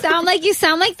what you sound like? You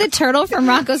sound like the turtle from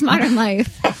Rocko's Modern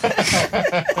Life.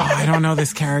 I don't know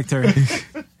this character.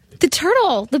 The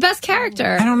turtle, the best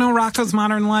character. I don't know Rocko's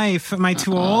Modern Life. Am I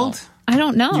too old? I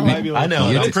don't know. I know.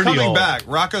 It's coming back.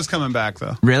 Rocco's coming back,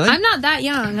 though. Really? I'm not that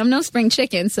young. I'm no spring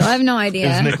chicken, so I have no idea.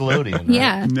 It's Nickelodeon. Right?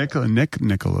 Yeah.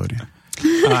 Nickelodeon.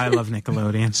 I love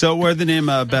Nickelodeon. So where'd the name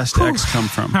Best X come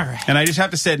from? All right. And I just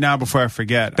have to say it now before I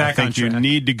forget. Back I on think you track.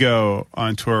 need to go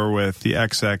on tour with the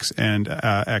XX and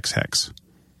X-Hex.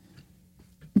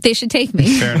 They should take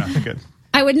me. Fair enough. Good.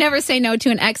 I would never say no to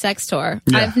an XX tour.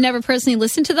 Yeah. I've never personally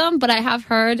listened to them, but I have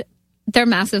heard they're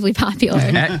massively popular. So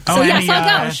yes,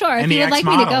 I'll go. Sure, if you would like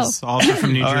me to go. Also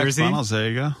from New Jersey. X-Models, there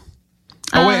you go.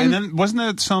 Oh, wait, and then wasn't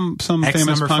there some X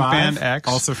famous number punk 5, band, X?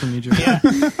 also from New Jersey. Yeah,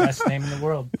 best name in the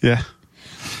world. Yeah.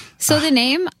 So the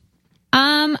name,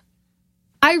 I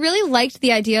really liked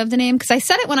the idea of the name because I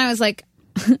said it when I was like,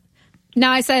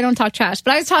 now I said I don't talk trash,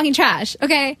 but I was talking trash,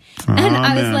 okay? And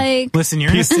I was man. like, Listen,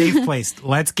 you're in a safe place.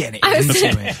 Let's get it. I was-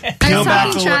 into it. I was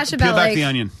talking trash peel about back like the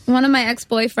onion. one of my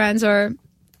ex-boyfriends, or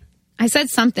I said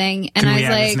something, and Can I we was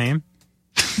have like, his name?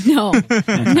 no,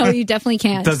 no, you definitely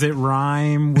can't. Does it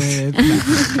rhyme with...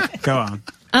 No. Go on.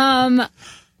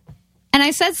 And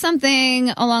I said something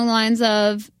along the lines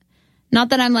of, not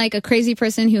that I'm like a crazy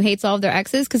person who hates all of their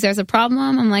exes, because there's a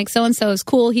problem. I'm like, so-and-so is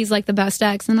cool. He's like the best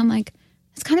ex. And I'm like,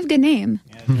 it's kind of a good name.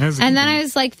 And then I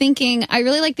was like thinking, I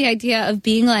really like the idea of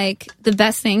being like the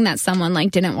best thing that someone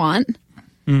like didn't want.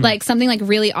 Like something like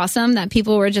really awesome that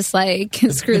people were just like,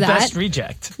 screw The that. best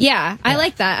reject. Yeah, I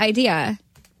like that idea.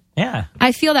 Yeah.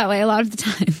 I feel that way a lot of the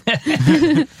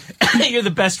time. You're the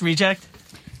best reject?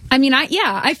 I mean,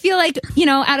 I feel like,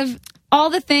 out of all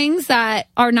the things that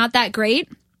are not that great,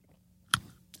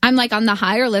 I'm like on the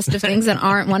higher list of things that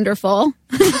aren't wonderful.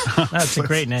 That's a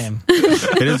great name.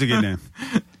 It is a good name.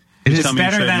 It is tell me you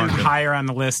better than trademarked it. higher on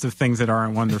the list of things that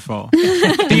aren't wonderful. Be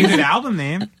a good album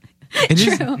name. It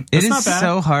is That's not bad.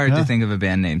 so hard to think of a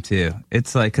band name, too.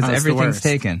 It's like, because Oh, it's the everything's worst.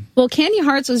 taken. Well, Candy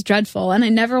Hearts was dreadful, and I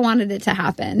never wanted it to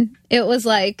happen. It was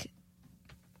like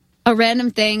a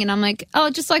random thing, and I'm like, oh,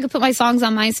 just so I could put my songs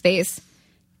on MySpace.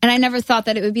 And I never thought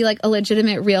that it would be like a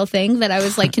legitimate, real thing that I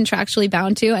was like contractually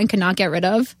bound to and could not get rid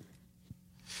of.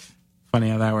 Funny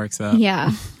how that works out.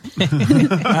 Yeah.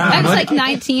 I was like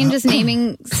 19, just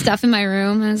naming stuff in my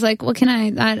room. And I was like, what can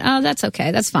oh, that's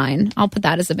okay. That's fine. I'll put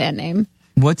that as a band name.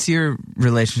 What's your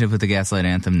relationship with the Gaslight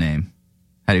Anthem name?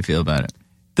 How do you feel about it?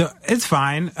 It's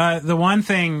fine. The one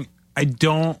thing I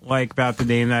don't like about the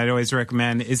name that I'd always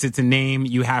recommend is it's a name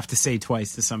you have to say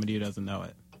twice to somebody who doesn't know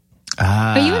it.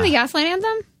 Are you in the Gaslight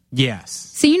Anthem? Yes,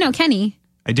 So you know Kenny.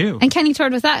 I do. And Kenny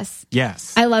toured with us.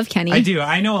 Yes. I love Kenny. I do.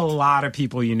 I know a lot of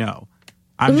people you know.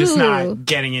 I'm just Ooh. not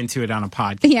getting into it on a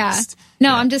podcast. Yeah.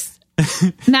 No, I'm just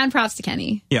mad props to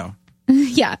Kenny. Yo,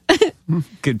 Yeah.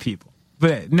 good people.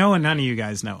 But none of you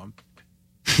guys know him.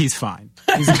 He's fine.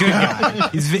 He's a good guy.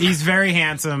 He's very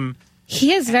handsome.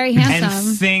 He is very And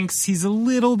handsome. thinks he's a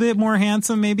little bit more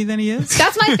handsome maybe than he is.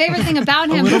 That's my favorite thing about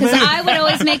him, because I would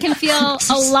always make him feel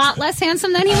a lot less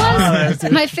handsome than he was.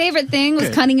 My favorite thing was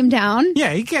cutting him down.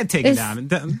 Yeah, you can't take him It's-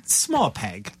 down. Small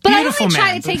peg. But Beautiful I only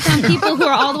try man. to take down people who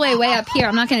are all the way up here.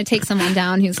 I'm not going to take someone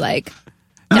down who's like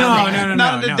No. Not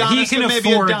an He Adonis, can but maybe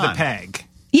a afford the Don. peg.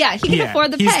 Yeah, he can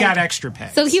afford the peg. He's got extra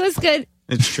pegs. So he was good.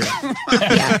 It's true.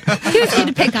 Yeah, he was good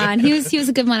to pick on. He was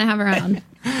a good one to have around.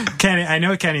 Kenny, I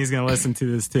know Kenny's going to listen to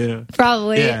this too.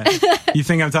 Probably. Yeah. You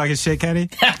think I'm talking shit, Kenny?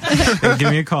 Hey,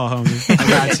 give me a call, homie. I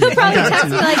got you. He'll probably text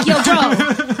me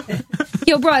like,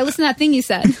 yo, bro, I listened to that thing you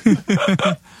said.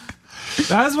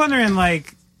 I was wondering,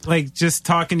 like just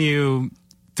talking to you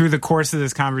through the course of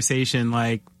this conversation,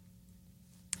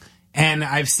 and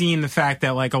I've seen the fact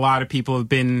that like a lot of people have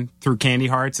been through Candy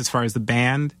Hearts as far as the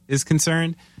band is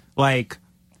concerned. Like,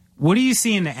 what do you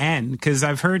see in the end? Because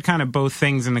I've heard kind of both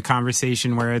things in the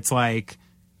conversation where it's like,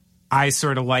 I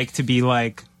sort of like to be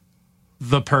like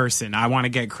the person. I want to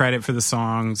get credit for the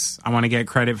songs. I want to get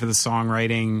credit for the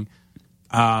songwriting.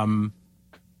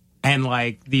 And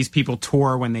like these people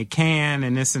tour when they can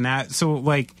and this and that. So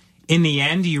like in the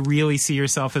end, do you really see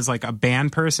yourself as like a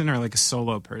band person or like a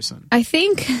solo person? I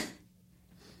think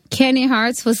Candy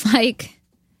Hearts was like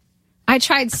I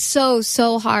tried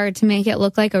so hard to make it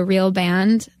look like a real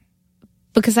band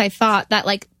because I thought that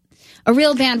like a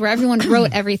real band where everyone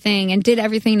wrote everything and did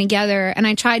everything together. And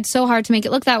I tried so hard to make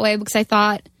it look that way because I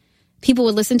thought people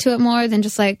would listen to it more than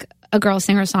just like a girl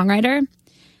singer-songwriter.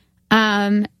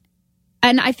 And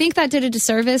I think that did a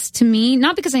disservice to me,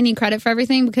 not because I need credit for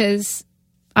everything, because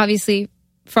obviously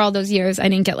for all those years I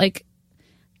didn't get like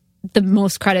the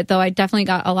most credit, though I definitely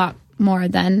got a lot more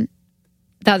than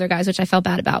the other guys, which I felt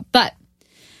bad about. But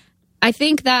I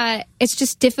think that it's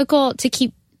just difficult to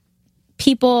keep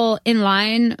people in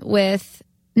line with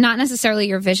not necessarily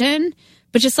your vision,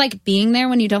 but just like being there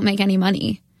when you don't make any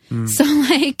money. So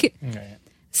like,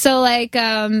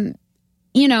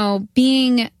 you know,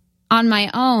 being on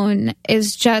my own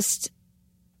is just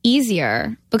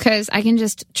easier because I can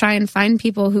just try and find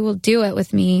people who will do it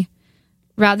with me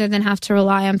rather than have to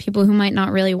rely on people who might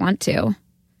not really want to.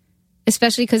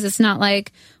 Especially because it's not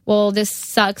like, well, this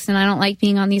sucks and I don't like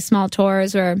being on these small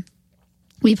tours where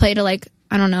we play to like,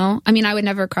 I don't know. I mean, I would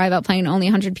never cry about playing to only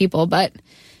 100 people, but,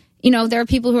 you know, there are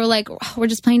people who are like, oh, we're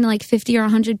just playing to like 50 or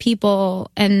 100 people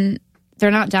and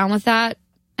they're not down with that.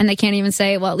 And they can't even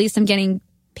say, well, at least I'm getting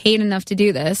paid enough to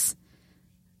do this,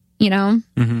 you know?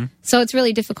 Mm-hmm. So it's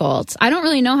really difficult. I don't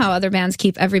really know how other bands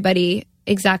keep everybody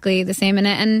exactly the same in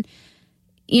it. And,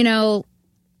 you know,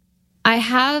 I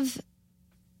have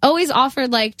always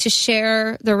offered like to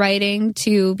share the writing,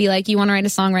 to be like, you want to write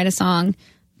a song,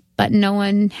 but no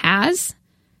one has.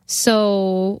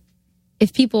 So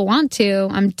if people want to,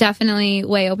 I'm definitely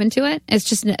way open to it. It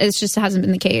just hasn't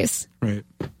been the case. Right.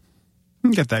 You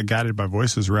can get that Guided by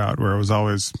Voices route where it was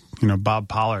always, you know, Bob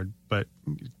Pollard, but,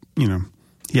 you know,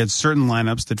 he had certain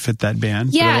lineups that fit that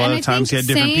band. Yeah, but a lot and of times he had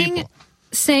different people.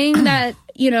 Saying that,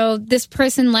 you know, this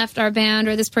person left our band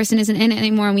or this person isn't in it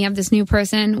anymore and we have this new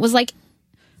person was like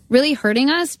really hurting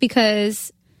us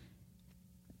because,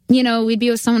 you know, we'd be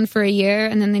with someone for a year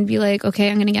and then they'd be like, okay,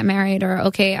 I'm going to get married, or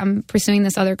okay, I'm pursuing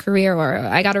this other career, or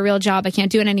I got a real job, I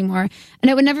can't do it anymore.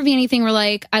 And it would never be anything where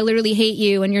like, I literally hate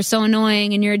you and you're so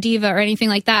annoying and you're a diva or anything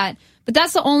like that. But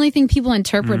that's the only thing people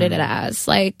interpreted it as.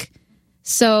 Like,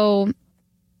 so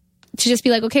to just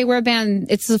be like, okay, we're a band,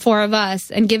 it's the four of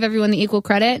us, and give everyone the equal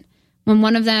credit. When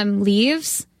one of them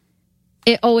leaves,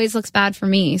 it always looks bad for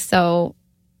me. So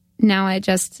now I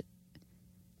just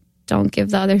don't give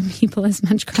the other people as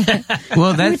much credit.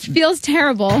 Well, which feels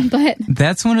terrible, but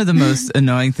that's one of the most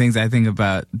annoying things I think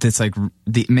about this. Like,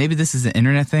 maybe this is an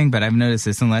internet thing, but I've noticed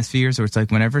this in the last few years, where it's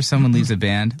like whenever someone leaves a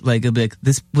band, like it'll be like,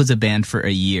 this was a band for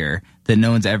a year that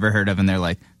no one's ever heard of, and they're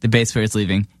like, the bass player's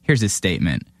leaving. Here's his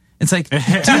statement. It's like, dude,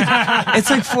 it's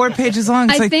like 4 pages long.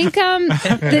 It's I think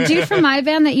the dude from my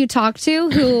band that you talked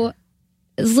to, who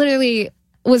literally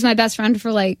was my best friend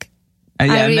for like, I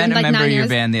met a member of your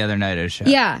band the other night at a show.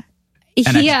 Yeah.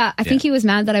 I think he was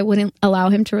mad that I wouldn't allow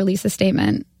him to release a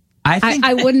statement.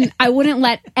 I wouldn't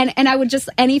let, and I would just,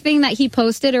 anything that he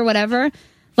posted or whatever,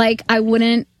 like I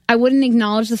wouldn't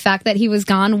acknowledge the fact that he was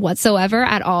gone whatsoever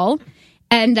at all.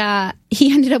 And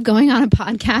he ended up going on a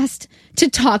podcast to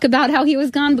talk about how he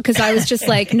was gone because I was just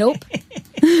like, nope.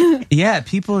 Yeah,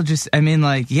 people just, I mean,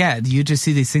 like, yeah, you just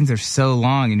see these things are so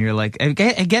long and you're like, I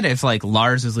get it if like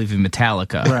Lars is leaving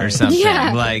Metallica or something.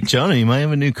 Yeah. Like, Jonah, you might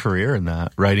have a new career in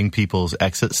that, writing people's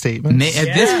exit statements.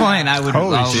 At this point,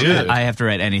 I have to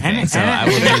write anything, so I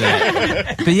will do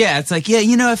that. But yeah, it's like, yeah,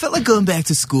 you know, I felt like going back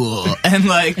to school and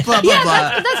like, blah, blah,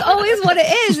 blah. That's always what it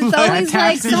is. It's always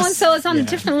like so-and-so is on a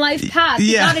different life path.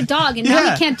 He got a dog and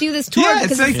now he can't do this tour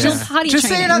because he's still potty just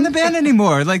training. say it on the band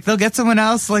anymore. Like, they'll get someone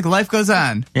else, like, life goes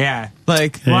on. Yeah.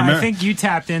 Like, well, I think you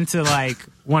tapped into like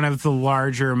one of the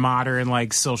larger modern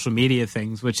like social media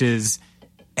things, which is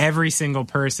every single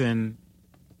person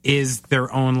is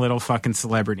their own little fucking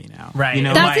celebrity now. Right. You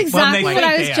know, that's exactly what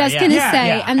I was just going to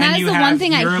say. And that is the one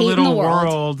thing I hate in the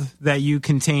world that you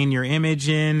contain your image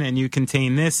in and you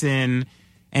contain this in.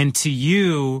 And to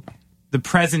you, the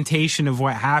presentation of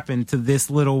what happened to this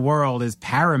little world is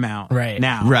paramount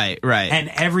now. Right. And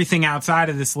everything outside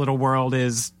of this little world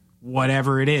is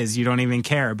whatever it is. You don't even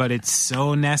care. But it's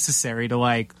so necessary to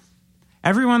like,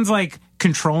 everyone's like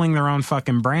controlling their own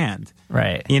fucking brand.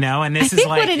 Right. You know, and this I think is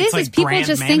like, what it is like people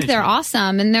just think they're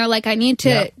awesome. And they're like, I need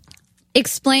to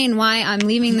explain why I'm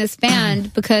leaving this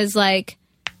band because like,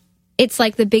 it's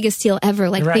like the biggest deal ever.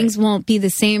 Like things won't be the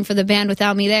same for the band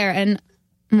without me there. And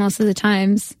most of the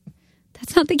times,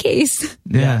 that's not the case.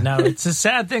 Yeah, no, it's a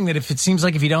sad thing that if it seems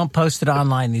like if you don't post it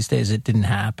online these days, it didn't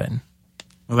happen.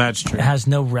 Well, that's true. It has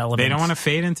no relevance. They don't want to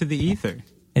fade into the ether.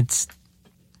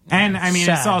 And I mean,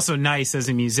 sad. it's also nice as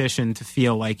a musician to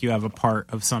feel like you have a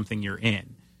part of something you're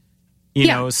in. You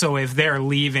know, so if they're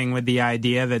leaving with the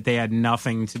idea that they had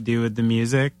nothing to do with the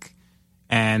music,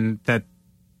 and that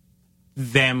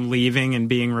them leaving and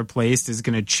being replaced is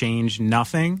going to change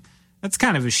nothing. That's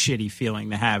kind of a shitty feeling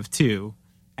to have, too,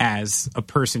 as a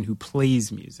person who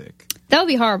plays music. That would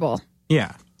be horrible.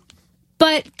 Yeah.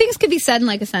 But things could be said in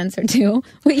like a sentence or two.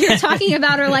 What you're talking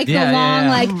about are like the long,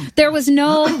 like there was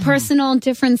no personal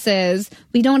differences.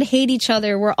 We don't hate each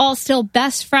other. We're all still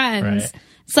best friends. Right.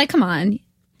 It's like, come on.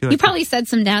 You probably said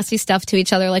some nasty stuff to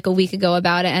each other like a week ago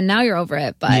about it, and now you're over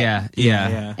it. But yeah.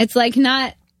 it's like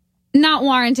not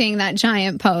warranting that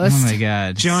giant post. Oh my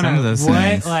God, Jonah, some of those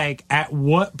things. Like, at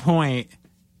what point?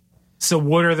 So,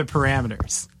 what are the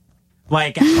parameters?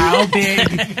 Like,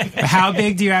 how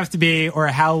big do you have to be, or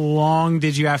how long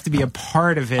did you have to be a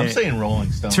part of it? I'm saying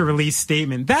Rolling Stone to release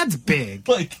statement. That's big.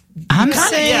 Like, I'm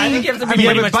saying, I think you have to be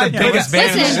pretty much the biggest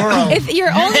band in the world. If you're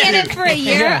only in it for a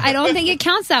year, I don't think it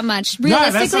counts that much.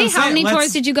 Realistically, how many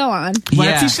tours did you go on?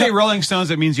 Well, if you say Rolling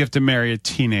Stones, it means you have to marry a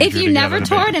teenager. If you never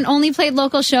toured and only played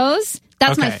local shows,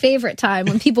 that's my favorite time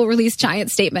when people release giant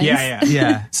statements.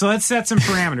 Yeah. So let's set some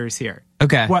parameters here.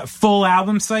 Okay. What, full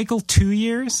album cycle? 2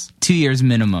 years? 2 years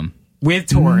minimum. With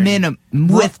touring.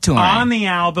 With touring. On the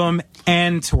album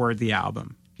and toward the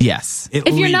album. Yes. If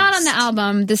you're not on the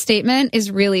album, the statement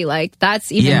is really like,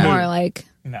 that's even more like...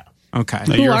 No. Okay.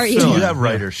 Who are you? You have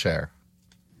writer's share.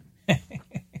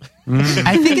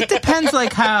 I think it depends,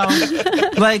 like how,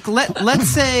 like let's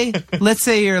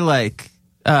say you're like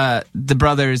the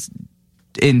brothers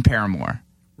in Paramore,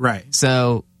 right?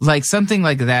 So like something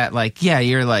like that, like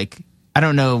you're like, I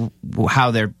don't know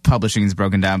how their publishing is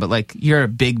broken down, but like you're a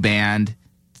big band,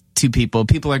 2 people.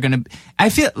 People are gonna. I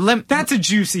feel that's a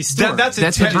juicy story. That's a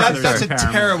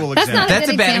terrible example. That's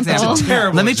a bad example. That's a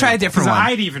terrible. Let me try a different one.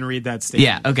 I'd even read that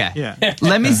statement. Yeah. Okay. Yeah.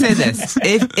 Let me say this: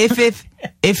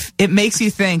 if it makes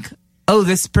you think, oh,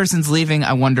 this person's leaving,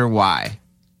 I wonder why,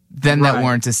 then that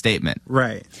warrants a statement.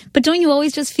 Right. But don't you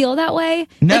always just feel that way?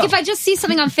 No. Like if I just see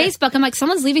something on Facebook, I'm like,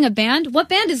 someone's leaving a band? What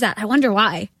band is that? I wonder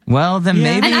why. Well, then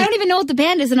maybe... And I don't even know what the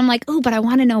band is, and I'm like, oh, but I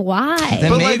want to know why.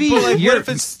 Then maybe... what if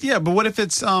it's... Yeah, but what if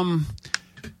it's...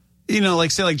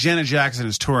 like say like Janet Jackson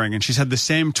is touring and she's had the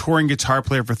same touring guitar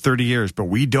player for 30 years, but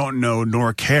we don't know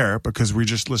nor care because we're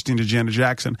just listening to Janet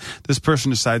Jackson. This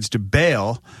person decides to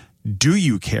bail. Do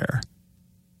you care?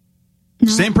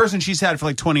 No. Same person she's had for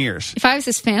like 20 years. If I was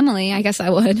his family, I guess I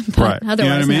would. But right. Otherwise, you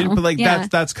know what I mean? no. But like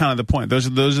that's kind of the point. Those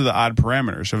are the odd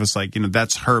parameters. If it's like,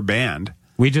 that's her band.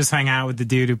 We just hung out with the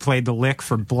dude who played the lick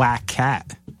for Black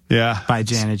Cat. Yeah. By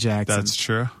Janet Jackson. That's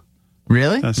true.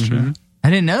 Really? That's true. I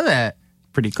didn't know that.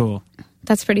 Pretty cool.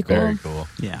 That's pretty cool. Very cool.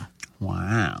 Yeah.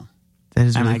 Wow. That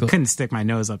is and really I cool. couldn't stick my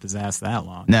nose up his ass that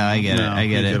long. No, I get it. I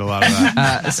get it. Did a lot of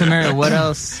that. So, Mario, what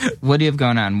else? What do you have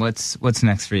going on? What's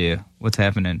next for you? What's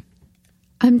happening?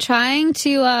 I'm trying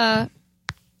to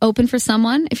open for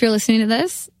someone. If you're listening to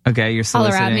this, okay, you're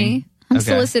soliciting. Holler at me. I'm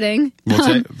soliciting.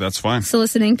 That's fine.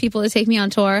 Soliciting people to take me on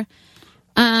tour.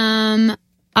 I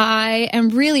am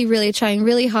really, really trying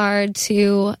really hard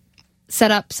to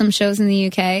set up some shows in the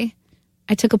UK.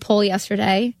 I took a poll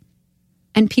yesterday,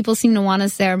 and people seem to want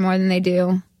us there more than they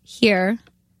do here.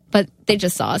 But they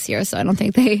just saw us here, so I don't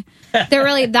think they're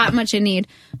really that much in need.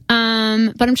 But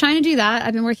I'm trying to do that.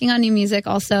 I've been working on new music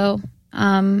also.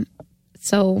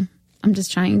 So I'm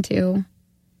just trying to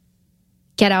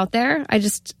get out there. I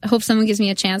just hope someone gives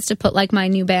me a chance to put like my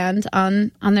new band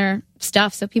on their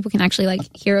stuff so people can actually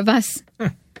like hear of us.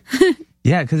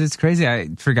 Yeah, because it's crazy. I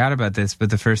forgot about this, but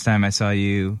the first time I saw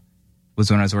you was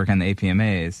when I was working on the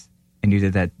APMAs, and you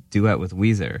did that duet with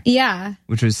Weezer. Yeah.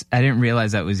 Which was, I didn't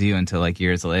realize that was you until like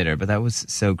years later, but that was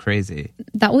so crazy.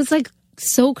 That was like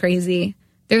so crazy.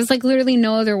 There's like literally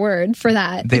no other word for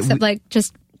that except like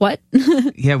just what?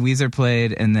 Yeah, Weezer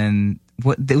played, and then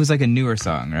what? It was like a newer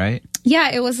song, right? Yeah,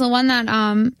 it was the one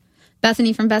that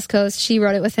Bethany from Best Coast, she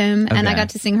wrote it with him, and I got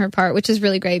to sing her part, which is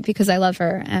really great because I love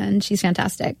her and she's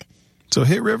fantastic. So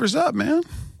hit Rivers up, man.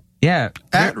 Yeah.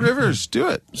 At Rivers, do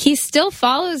it. He still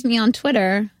follows me on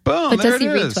Twitter. Boom, but there does he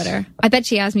it read is. Twitter? I bet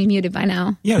she has me muted by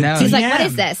now. Yeah, no, he's like, what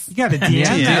is this? You got to DM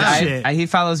that shit. He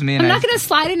follows me. And I'm not going to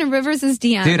slide into Rivers'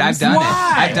 DMs. Dude, I've done it.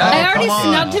 I've done I already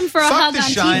snubbed him for a hug on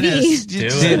TV.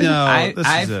 Dude, no, this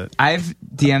is it. I've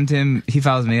DM'd him. He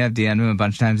follows me. I've DM'd him a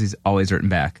bunch of times. He's always written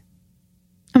back.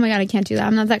 Oh my God, I can't do that.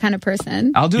 I'm not that kind of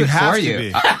person. I'll do it for you. Do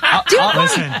it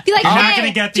for me. Be like, you're not hey,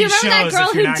 gonna get do you these remember that shows girl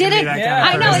if you're who not gonna did be it? that kind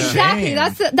of I know, person.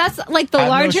 exactly. That's like the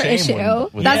larger issue.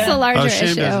 That's the larger shame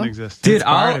issue. doesn't exist. Dude,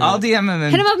 I'll DM him.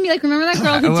 And Hit him up and be like, remember that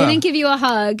girl who didn't give you a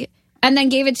hug and then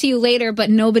gave it to you later, but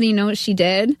nobody knows she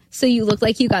did? So you look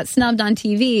like you got snubbed on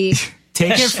TV.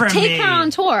 Take it from me. Take her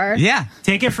on tour. Yeah.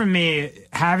 Take it from me.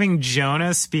 Having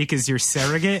Jonah speak as your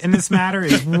surrogate in this matter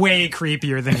is way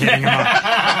creepier than hitting him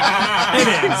up. It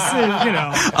is. You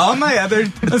know. All my other...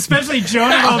 Especially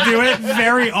Jonah will do it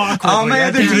very awkwardly. All my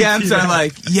other DMs are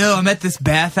like, yo, I'm at this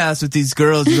bathhouse with these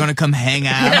girls. You want to come hang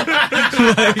out?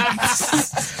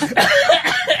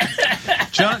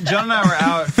 John and I were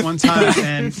out one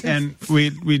time, and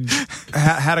we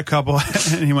had a couple,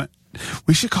 and he went,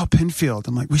 we should call Pinfield.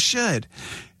 I'm like, we should.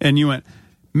 And you went,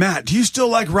 Matt, do you still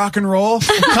like rock and roll?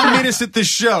 Come meet us at this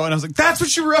show. And I was like, that's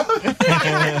what you wrote?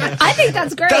 I think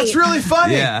that's great. That's really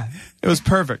funny. Yeah. It was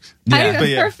perfect. I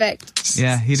think that's perfect.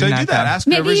 Yeah, he did so not do that. Ask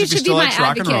Maybe Rivers you if he should be still my likes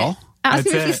rock and roll. advocate. Ask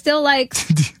him if he still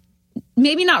likes,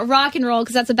 maybe not rock and roll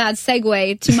because that's a bad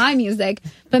segue to my music,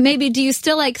 but maybe do you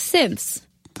still like synths?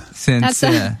 Since,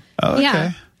 yeah. Oh, okay.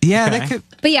 Yeah. Yeah, Okay. that could...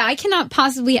 But yeah, I cannot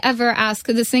possibly ever ask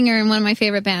the singer in one of my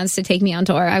favorite bands to take me on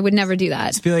tour. I would never do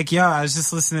that. Just be like, yo, I was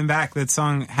just listening back. That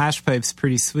song Hash Pipe's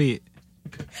pretty sweet.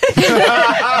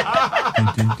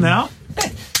 No?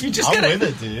 You just I'm gotta, with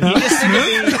it, dude.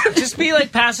 You just be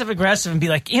like passive aggressive and be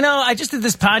like, you know, I just did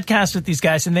this podcast with these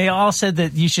guys and they all said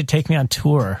that you should take me on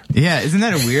tour. Yeah, isn't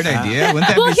that a weird idea? Wouldn't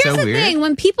that Well, be here's so the weird? thing.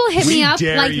 When people hit me up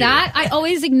dare like you. that, I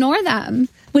always ignore them,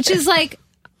 which is like,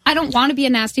 I don't want to be a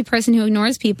nasty person who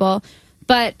ignores people,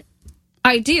 but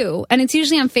I do. And it's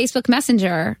usually on Facebook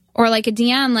Messenger or like a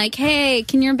DM like, hey,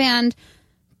 can your band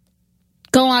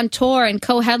go on tour and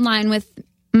co-headline with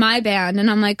my band? And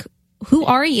I'm like, who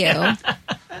are you?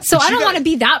 So I don't want to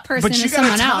be that person But or you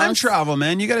someone got to time else. travel,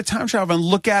 man. You got to time travel and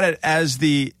look at it as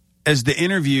the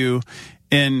interview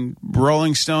in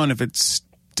Rolling Stone, if it's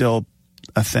still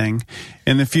a thing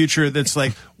in the future. That's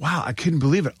like, wow, I couldn't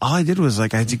believe it. All I did was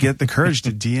like, I had to get the courage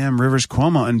to DM Rivers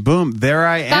Cuomo, and boom, there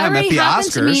I That am at already the happened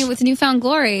Oscars. to me with Newfound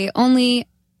Glory. Only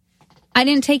I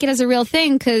didn't take it as a real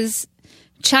thing because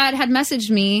Chad had messaged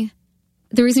me.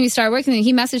 The reason we started working with him,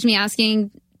 he messaged me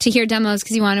asking to hear demos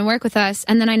because he wanted to work with us,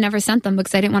 and then I never sent them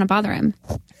because I didn't want to bother him.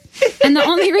 And the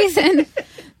only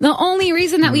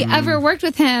reason that we ever worked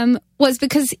with him was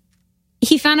because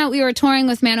he found out we were touring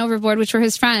with Man Overboard, which were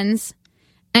his friends.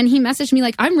 And he messaged me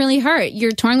like, I'm really hurt.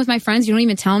 You're touring with my friends. You don't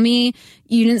even tell me.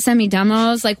 You didn't send me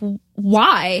demos. Like,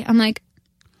 why? I'm like,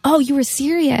 oh, you were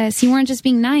serious. You weren't just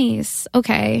being nice.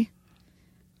 Okay.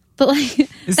 But like,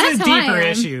 This that's is a how I deeper am.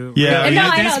 issue. Yeah. Really. No,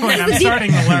 At I this know. point, This I'm is a deep-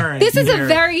 starting to learn. This is here. a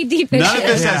very deep issue. None of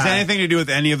this has Yeah. anything to do with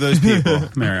any of those people,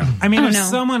 Mario. I mean, Oh, if no.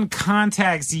 someone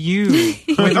contacts you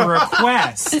with a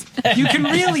request, you can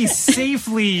really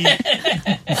safely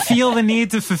feel the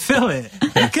need to fulfill it.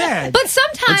 Okay. But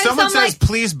sometimes If someone I'm says, like,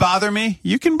 please bother me,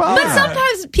 you can bother. but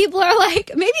sometimes people are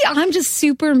like, maybe I'm just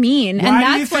super mean, and Why do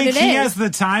you that's what think it he is. has the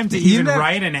time to You even never-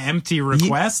 write an empty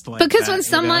request like Because that, when you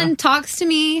someone know? talks to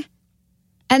me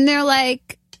and they're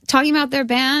like talking about their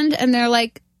band and they're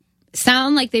like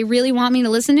sound like they really want me to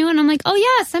listen to it, and I'm like, oh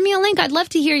yeah, send me a link. I'd love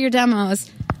to hear your demos.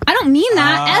 I don't mean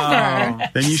that ever.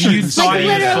 Then you You should thought Like, he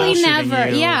was literally bullshitting never,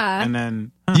 you, yeah. And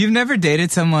then You've never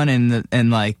dated someone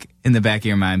and like in the back of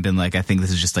your mind been like, I think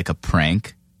this is just like a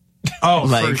prank. for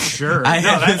Like, sure. I no,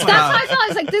 have that's this That's why I thought I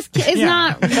was like, this is Yeah.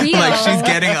 not real. Like she's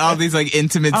getting all these like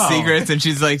intimate Oh. secrets, and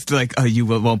she's like, oh, you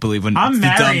won't believe when I'm the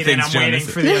dumb married and things I'm waiting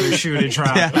Jonas for the other shoe to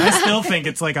drop. Yeah. I still think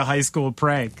it's like a high school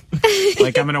prank.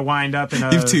 Like I'm gonna wind up in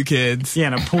a You have 2 kids. Yeah,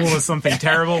 in a pool of something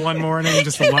terrible one morning,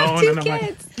 just alone, and I'm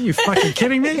like, "Are you fucking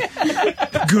kidding me?"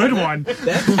 Good one.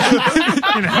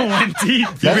 Went deep.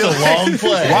 That's a long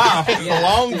play. Wow. That's a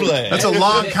long play. That's a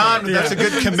long con. That's a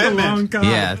good commitment.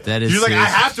 Yeah, that is. You're like, I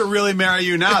serious. have to really marry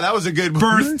you now. That was a good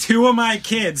Birth 2 of my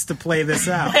kids to play this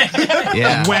out.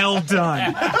 Yeah. Well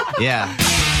done. Yeah.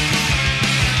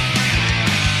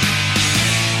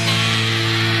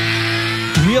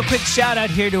 Real quick shout out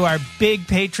here to our big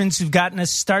patrons who've gotten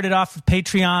us started off with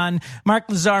Patreon. Mark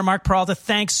Lazar, Mark Peralta,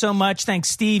 thanks so much. Thanks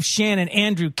Steve, Shannon,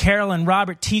 Andrew, Carolyn,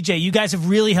 Robert, TJ. You guys have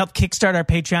really helped kickstart our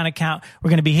Patreon account.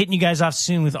 We're going to be hitting you guys off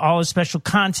soon with all the special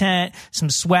content, some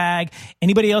swag.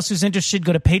 Anybody else who's interested,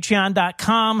 go to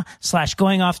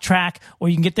patreon.com/goingofftrack, or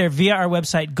you can get there via our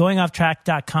website,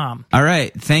 goingofftrack.com. All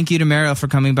right. Thank you to Meryl for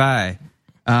coming by.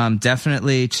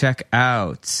 Definitely check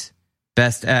out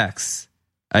Best X,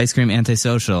 Ice Cream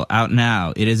Antisocial, out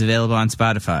now. It is available on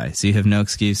Spotify, so you have no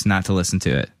excuse not to listen to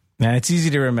it. Yeah, it's easy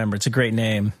to remember. It's a great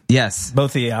name. Yes.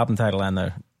 Both the album title and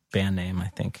the band name, I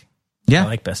think. Yeah. I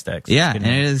like Best X. Yeah, It's a and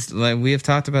good name. it is like we have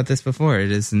talked about this before. It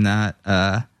is not.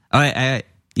 It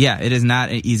is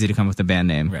not easy to come up with a band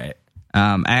name. Right.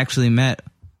 I actually met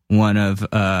one of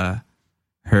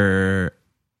her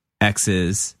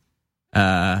exes,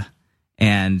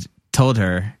 and told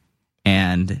her,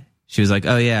 and she was like,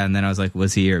 "Oh yeah," and then I was like,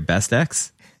 "Was he your best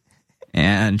ex?"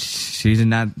 And she did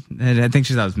not. I think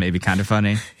she thought it was maybe kind of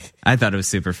funny. I thought it was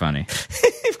super funny.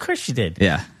 Of course she did.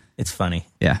 Yeah. It's funny.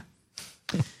 Yeah.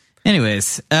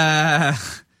 Anyways,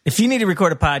 if you need to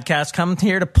record a podcast, come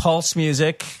here to Pulse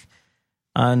Music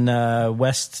on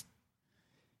West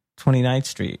 29th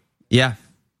Street. Yeah.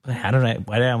 Why did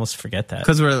I almost forget that?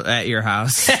 Because we're at your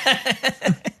house.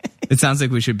 It sounds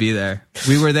like we should be there.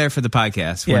 We were there for the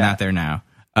podcast. We're not there now.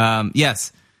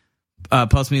 Yes.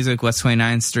 Pulse Music, West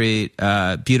 29th Street.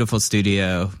 Beautiful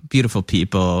studio. Beautiful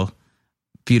people.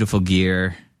 Beautiful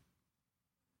gear.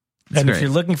 And if you're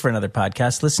looking for another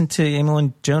podcast, listen to Emil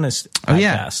and Jonas podcast. Oh,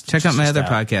 yeah. Check out my other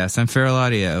podcast on Feral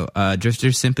Audio,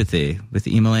 Drifter Sympathy with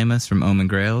Emil Amos from Omen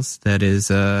Grails. That is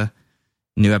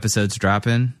new episodes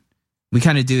dropping. We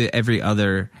kind of do it every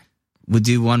other. We'll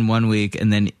do one week,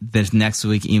 and then the next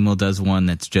week, Emil does one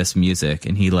that's just music,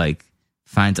 and he like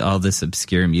finds all this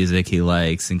obscure music he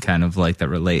likes and kind of like that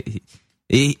relate.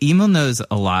 Emil knows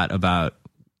a lot about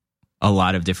a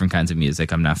lot of different kinds of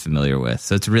music I'm not familiar with,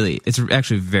 so it's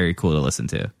actually very cool to listen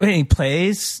to. Wait, he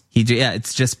plays?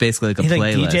 It's just basically like a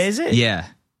playlist. Like DJs it? Yeah.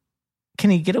 Can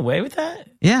he get away with that?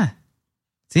 Yeah.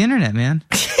 It's the internet, man.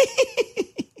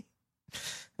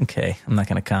 Okay, I'm not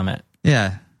going to comment.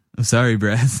 Yeah. I'm sorry,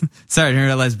 Brad. Sorry, I didn't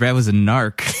realize Brad was a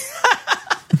narc.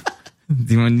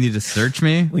 Do you need to search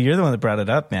me? Well, you're the one that brought it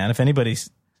up, man. If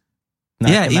anybody's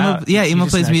Emil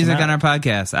plays music on our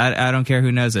podcast. I don't care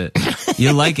who knows it.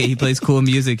 You'll like it. He plays cool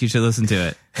music. You should listen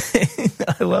to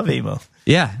it. I love Emil.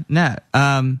 Yeah, no.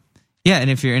 Yeah, and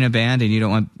if you're in a band and you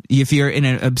don't want, if you're in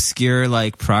an obscure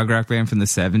like prog rock band from the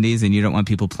 70s and you don't want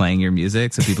people playing your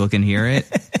music so people can hear it,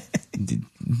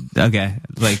 okay,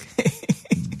 like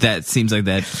that seems like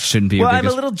that shouldn't be. Well, I'm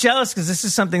a little jealous because this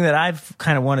is something that I've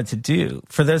kind of wanted to do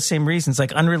for those same reasons,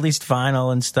 like unreleased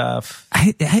vinyl and stuff.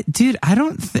 Dude, I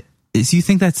don't. Do you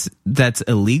think that's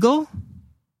illegal?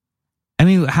 I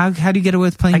mean, how do you get away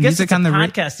with playing music on the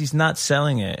podcast? He's not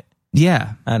selling it.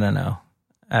 Yeah, I don't know.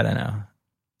 I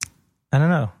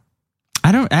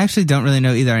actually don't really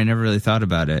know either. I never really thought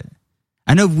about it.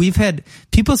 I know we've had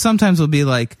people sometimes will be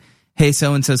like, hey,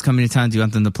 so-and-so's coming to town. Do you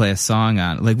want them to play a song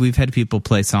on? Like, we've had people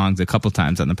play songs a couple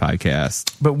times on the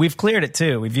podcast. But we've cleared it,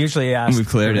 too. We've usually asked we've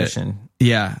cleared permission. It.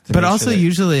 Yeah. But also,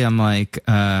 usually I'm like,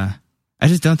 I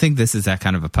just don't think this is that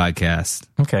kind of a podcast.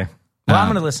 Okay. Well, I'm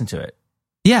going to listen to it.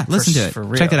 Yeah, listen to it. For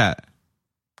real. Check it out.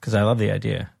 Because I love the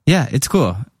idea. Yeah, it's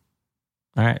cool.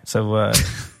 All right. So,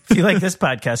 if you like this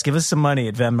podcast, give us some money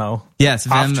at Venmo. Yes,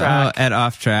 Venmo at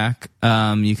Off Track.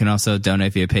 You can also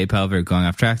donate via PayPal or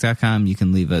goingofftrack.com. You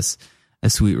can leave us a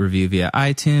sweet review via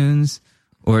iTunes,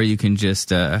 or you can just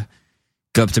go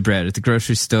up to Brad at the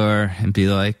grocery store and be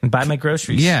like... And buy my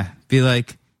groceries. Yeah. Be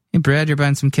like, hey, Brad, you're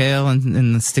buying some kale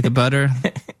and a stick of butter?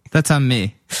 That's on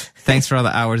me. Thanks for all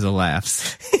the hours of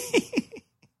laughs.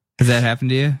 Has that happened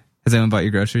to you? Has anyone bought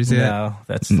your groceries yet? No,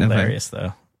 that's hilarious,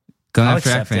 though. Going Off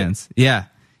Track fans. Yeah.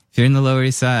 If you're in the Lower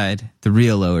East Side, the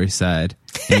real Lower East Side,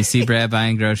 and you see Brad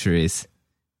buying groceries,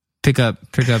 pick up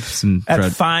some...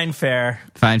 At Fine Fare.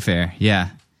 Fine Fare, yeah.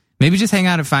 Maybe just hang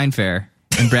out at Fine Fare,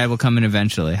 and Brad will come in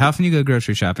eventually. How often do you go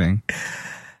grocery shopping?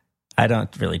 I don't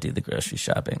really do the grocery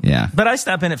shopping. Yeah. But I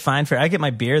stop in at Fine Fare. I get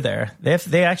my beer there.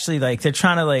 They actually, like, they're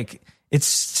trying to, like... It's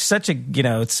such a,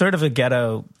 it's sort of a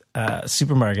ghetto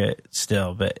supermarket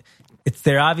still, but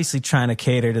they're obviously trying to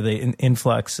cater to the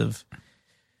influx of...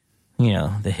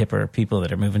 the hipper people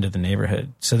that are moving to the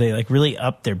neighborhood. So they like really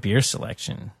up their beer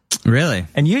selection. Really?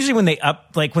 And usually when they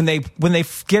up, like when they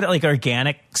get like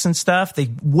organics and stuff, they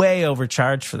way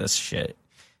overcharge for this shit.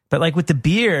 But like with the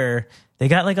beer, they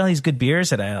got like all these good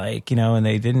beers that I like, and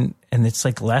they didn't, and it's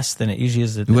like less than it usually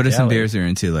is at the What are deli. some beers you're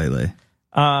into lately?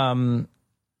 I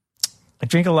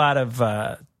drink a lot of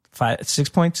 6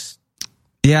 Points.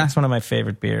 Yeah. That's one of my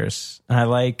favorite beers. And I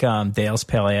like Dale's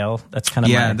Pale Ale. That's kind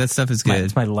of that stuff is good.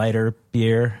 It's my lighter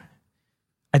beer.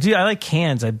 I like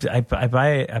cans. I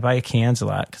buy cans a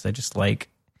lot because I just like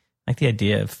the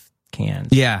idea of cans.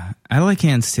 Yeah, I like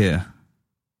cans too.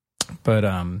 But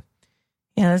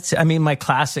that's my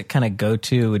classic kind of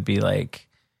go-to would be like,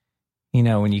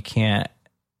 when you can't,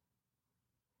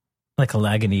 like a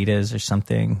Lagunitas or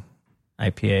something,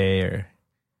 IPA or...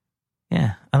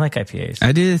 Yeah, I like IPAs.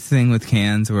 I do this thing with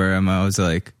cans where I'm always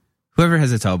like, whoever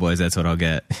has a Tall Boys, that's what I'll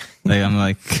get. Like, I'm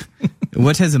like,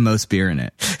 what has the most beer in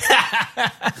it?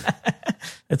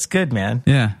 That's good, man.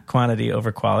 Yeah. Quantity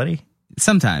over quality?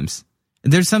 Sometimes.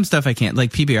 There's some stuff I can't,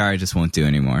 like PBR I just won't do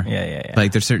anymore. Yeah.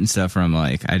 Like, there's certain stuff where I'm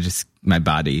like, my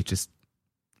body just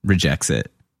rejects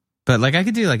it. But like, I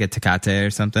could do like a Tecate or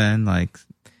something, like...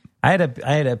 I had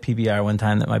a PBR one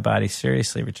time that my body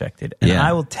seriously rejected. And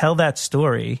I will tell that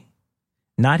story...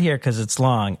 Not here because it's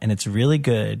long and it's really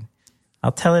good,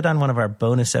 I'll tell it on one of our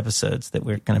bonus episodes that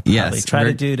we're going to probably try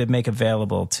to do to make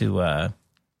available to our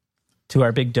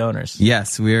big donors.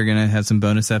 Yes, we are going to have some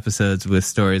bonus episodes with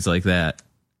stories like that.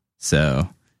 So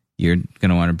you're going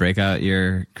to want to break out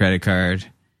your credit card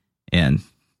and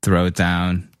throw it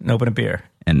down. And open a beer.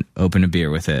 And open a beer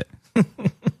with it.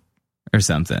 Or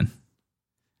something.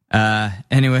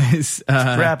 Anyways.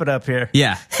 Let's wrap it up here.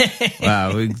 Yeah.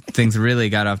 Wow, things really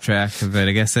got off track, but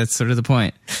I guess that's sort of the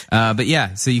point. But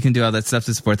yeah, so you can do all that stuff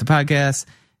to support the podcast.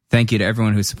 Thank you to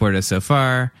everyone who supported us so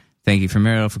far. Thank you for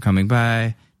Meryl for coming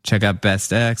by. Check out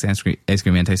Best X, Ice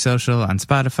Cream Antisocial on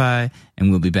Spotify,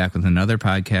 and we'll be back with another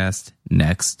podcast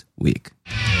next week.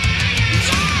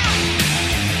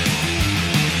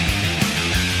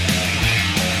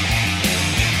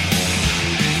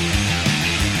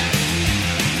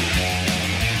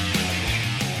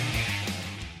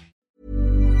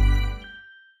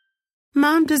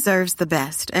 Mom deserves the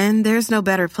best, and there's no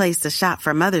better place to shop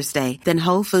for Mother's Day than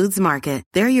Whole Foods Market.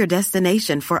 They're your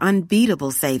destination for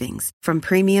unbeatable savings, from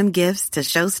premium gifts to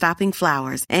show-stopping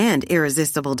flowers and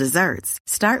irresistible desserts.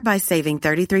 Start by saving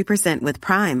 33% with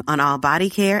Prime on all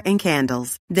body care and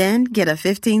candles. Then get a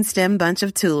 15-stem bunch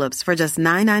of tulips for just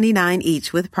 $9.99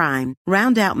 each with Prime.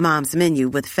 Round out Mom's menu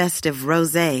with festive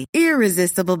rosé,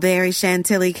 irresistible berry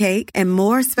chantilly cake, and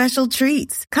more special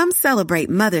treats. Come celebrate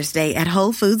Mother's Day at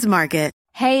Whole Foods Market.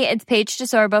 Hey, it's Paige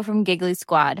DeSorbo from Giggly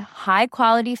Squad. High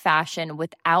quality fashion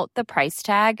without the price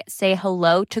tag. Say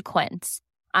hello to Quince.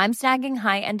 I'm snagging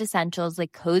high-end essentials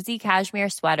like cozy cashmere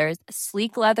sweaters,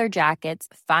 sleek leather jackets,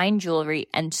 fine jewelry,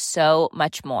 and so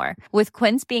much more. With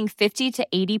Quince being 50 to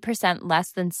 80%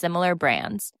 less than similar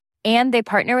brands. And they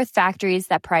partner with factories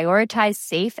that prioritize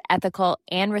safe, ethical,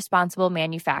 and responsible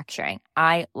manufacturing.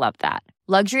 I love that.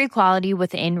 Luxury quality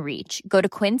within reach. Go to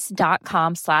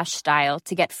quince.com/style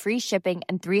to get free shipping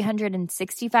and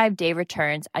 365-day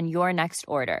returns on your next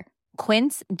order.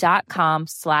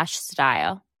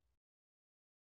 Quince.com/style.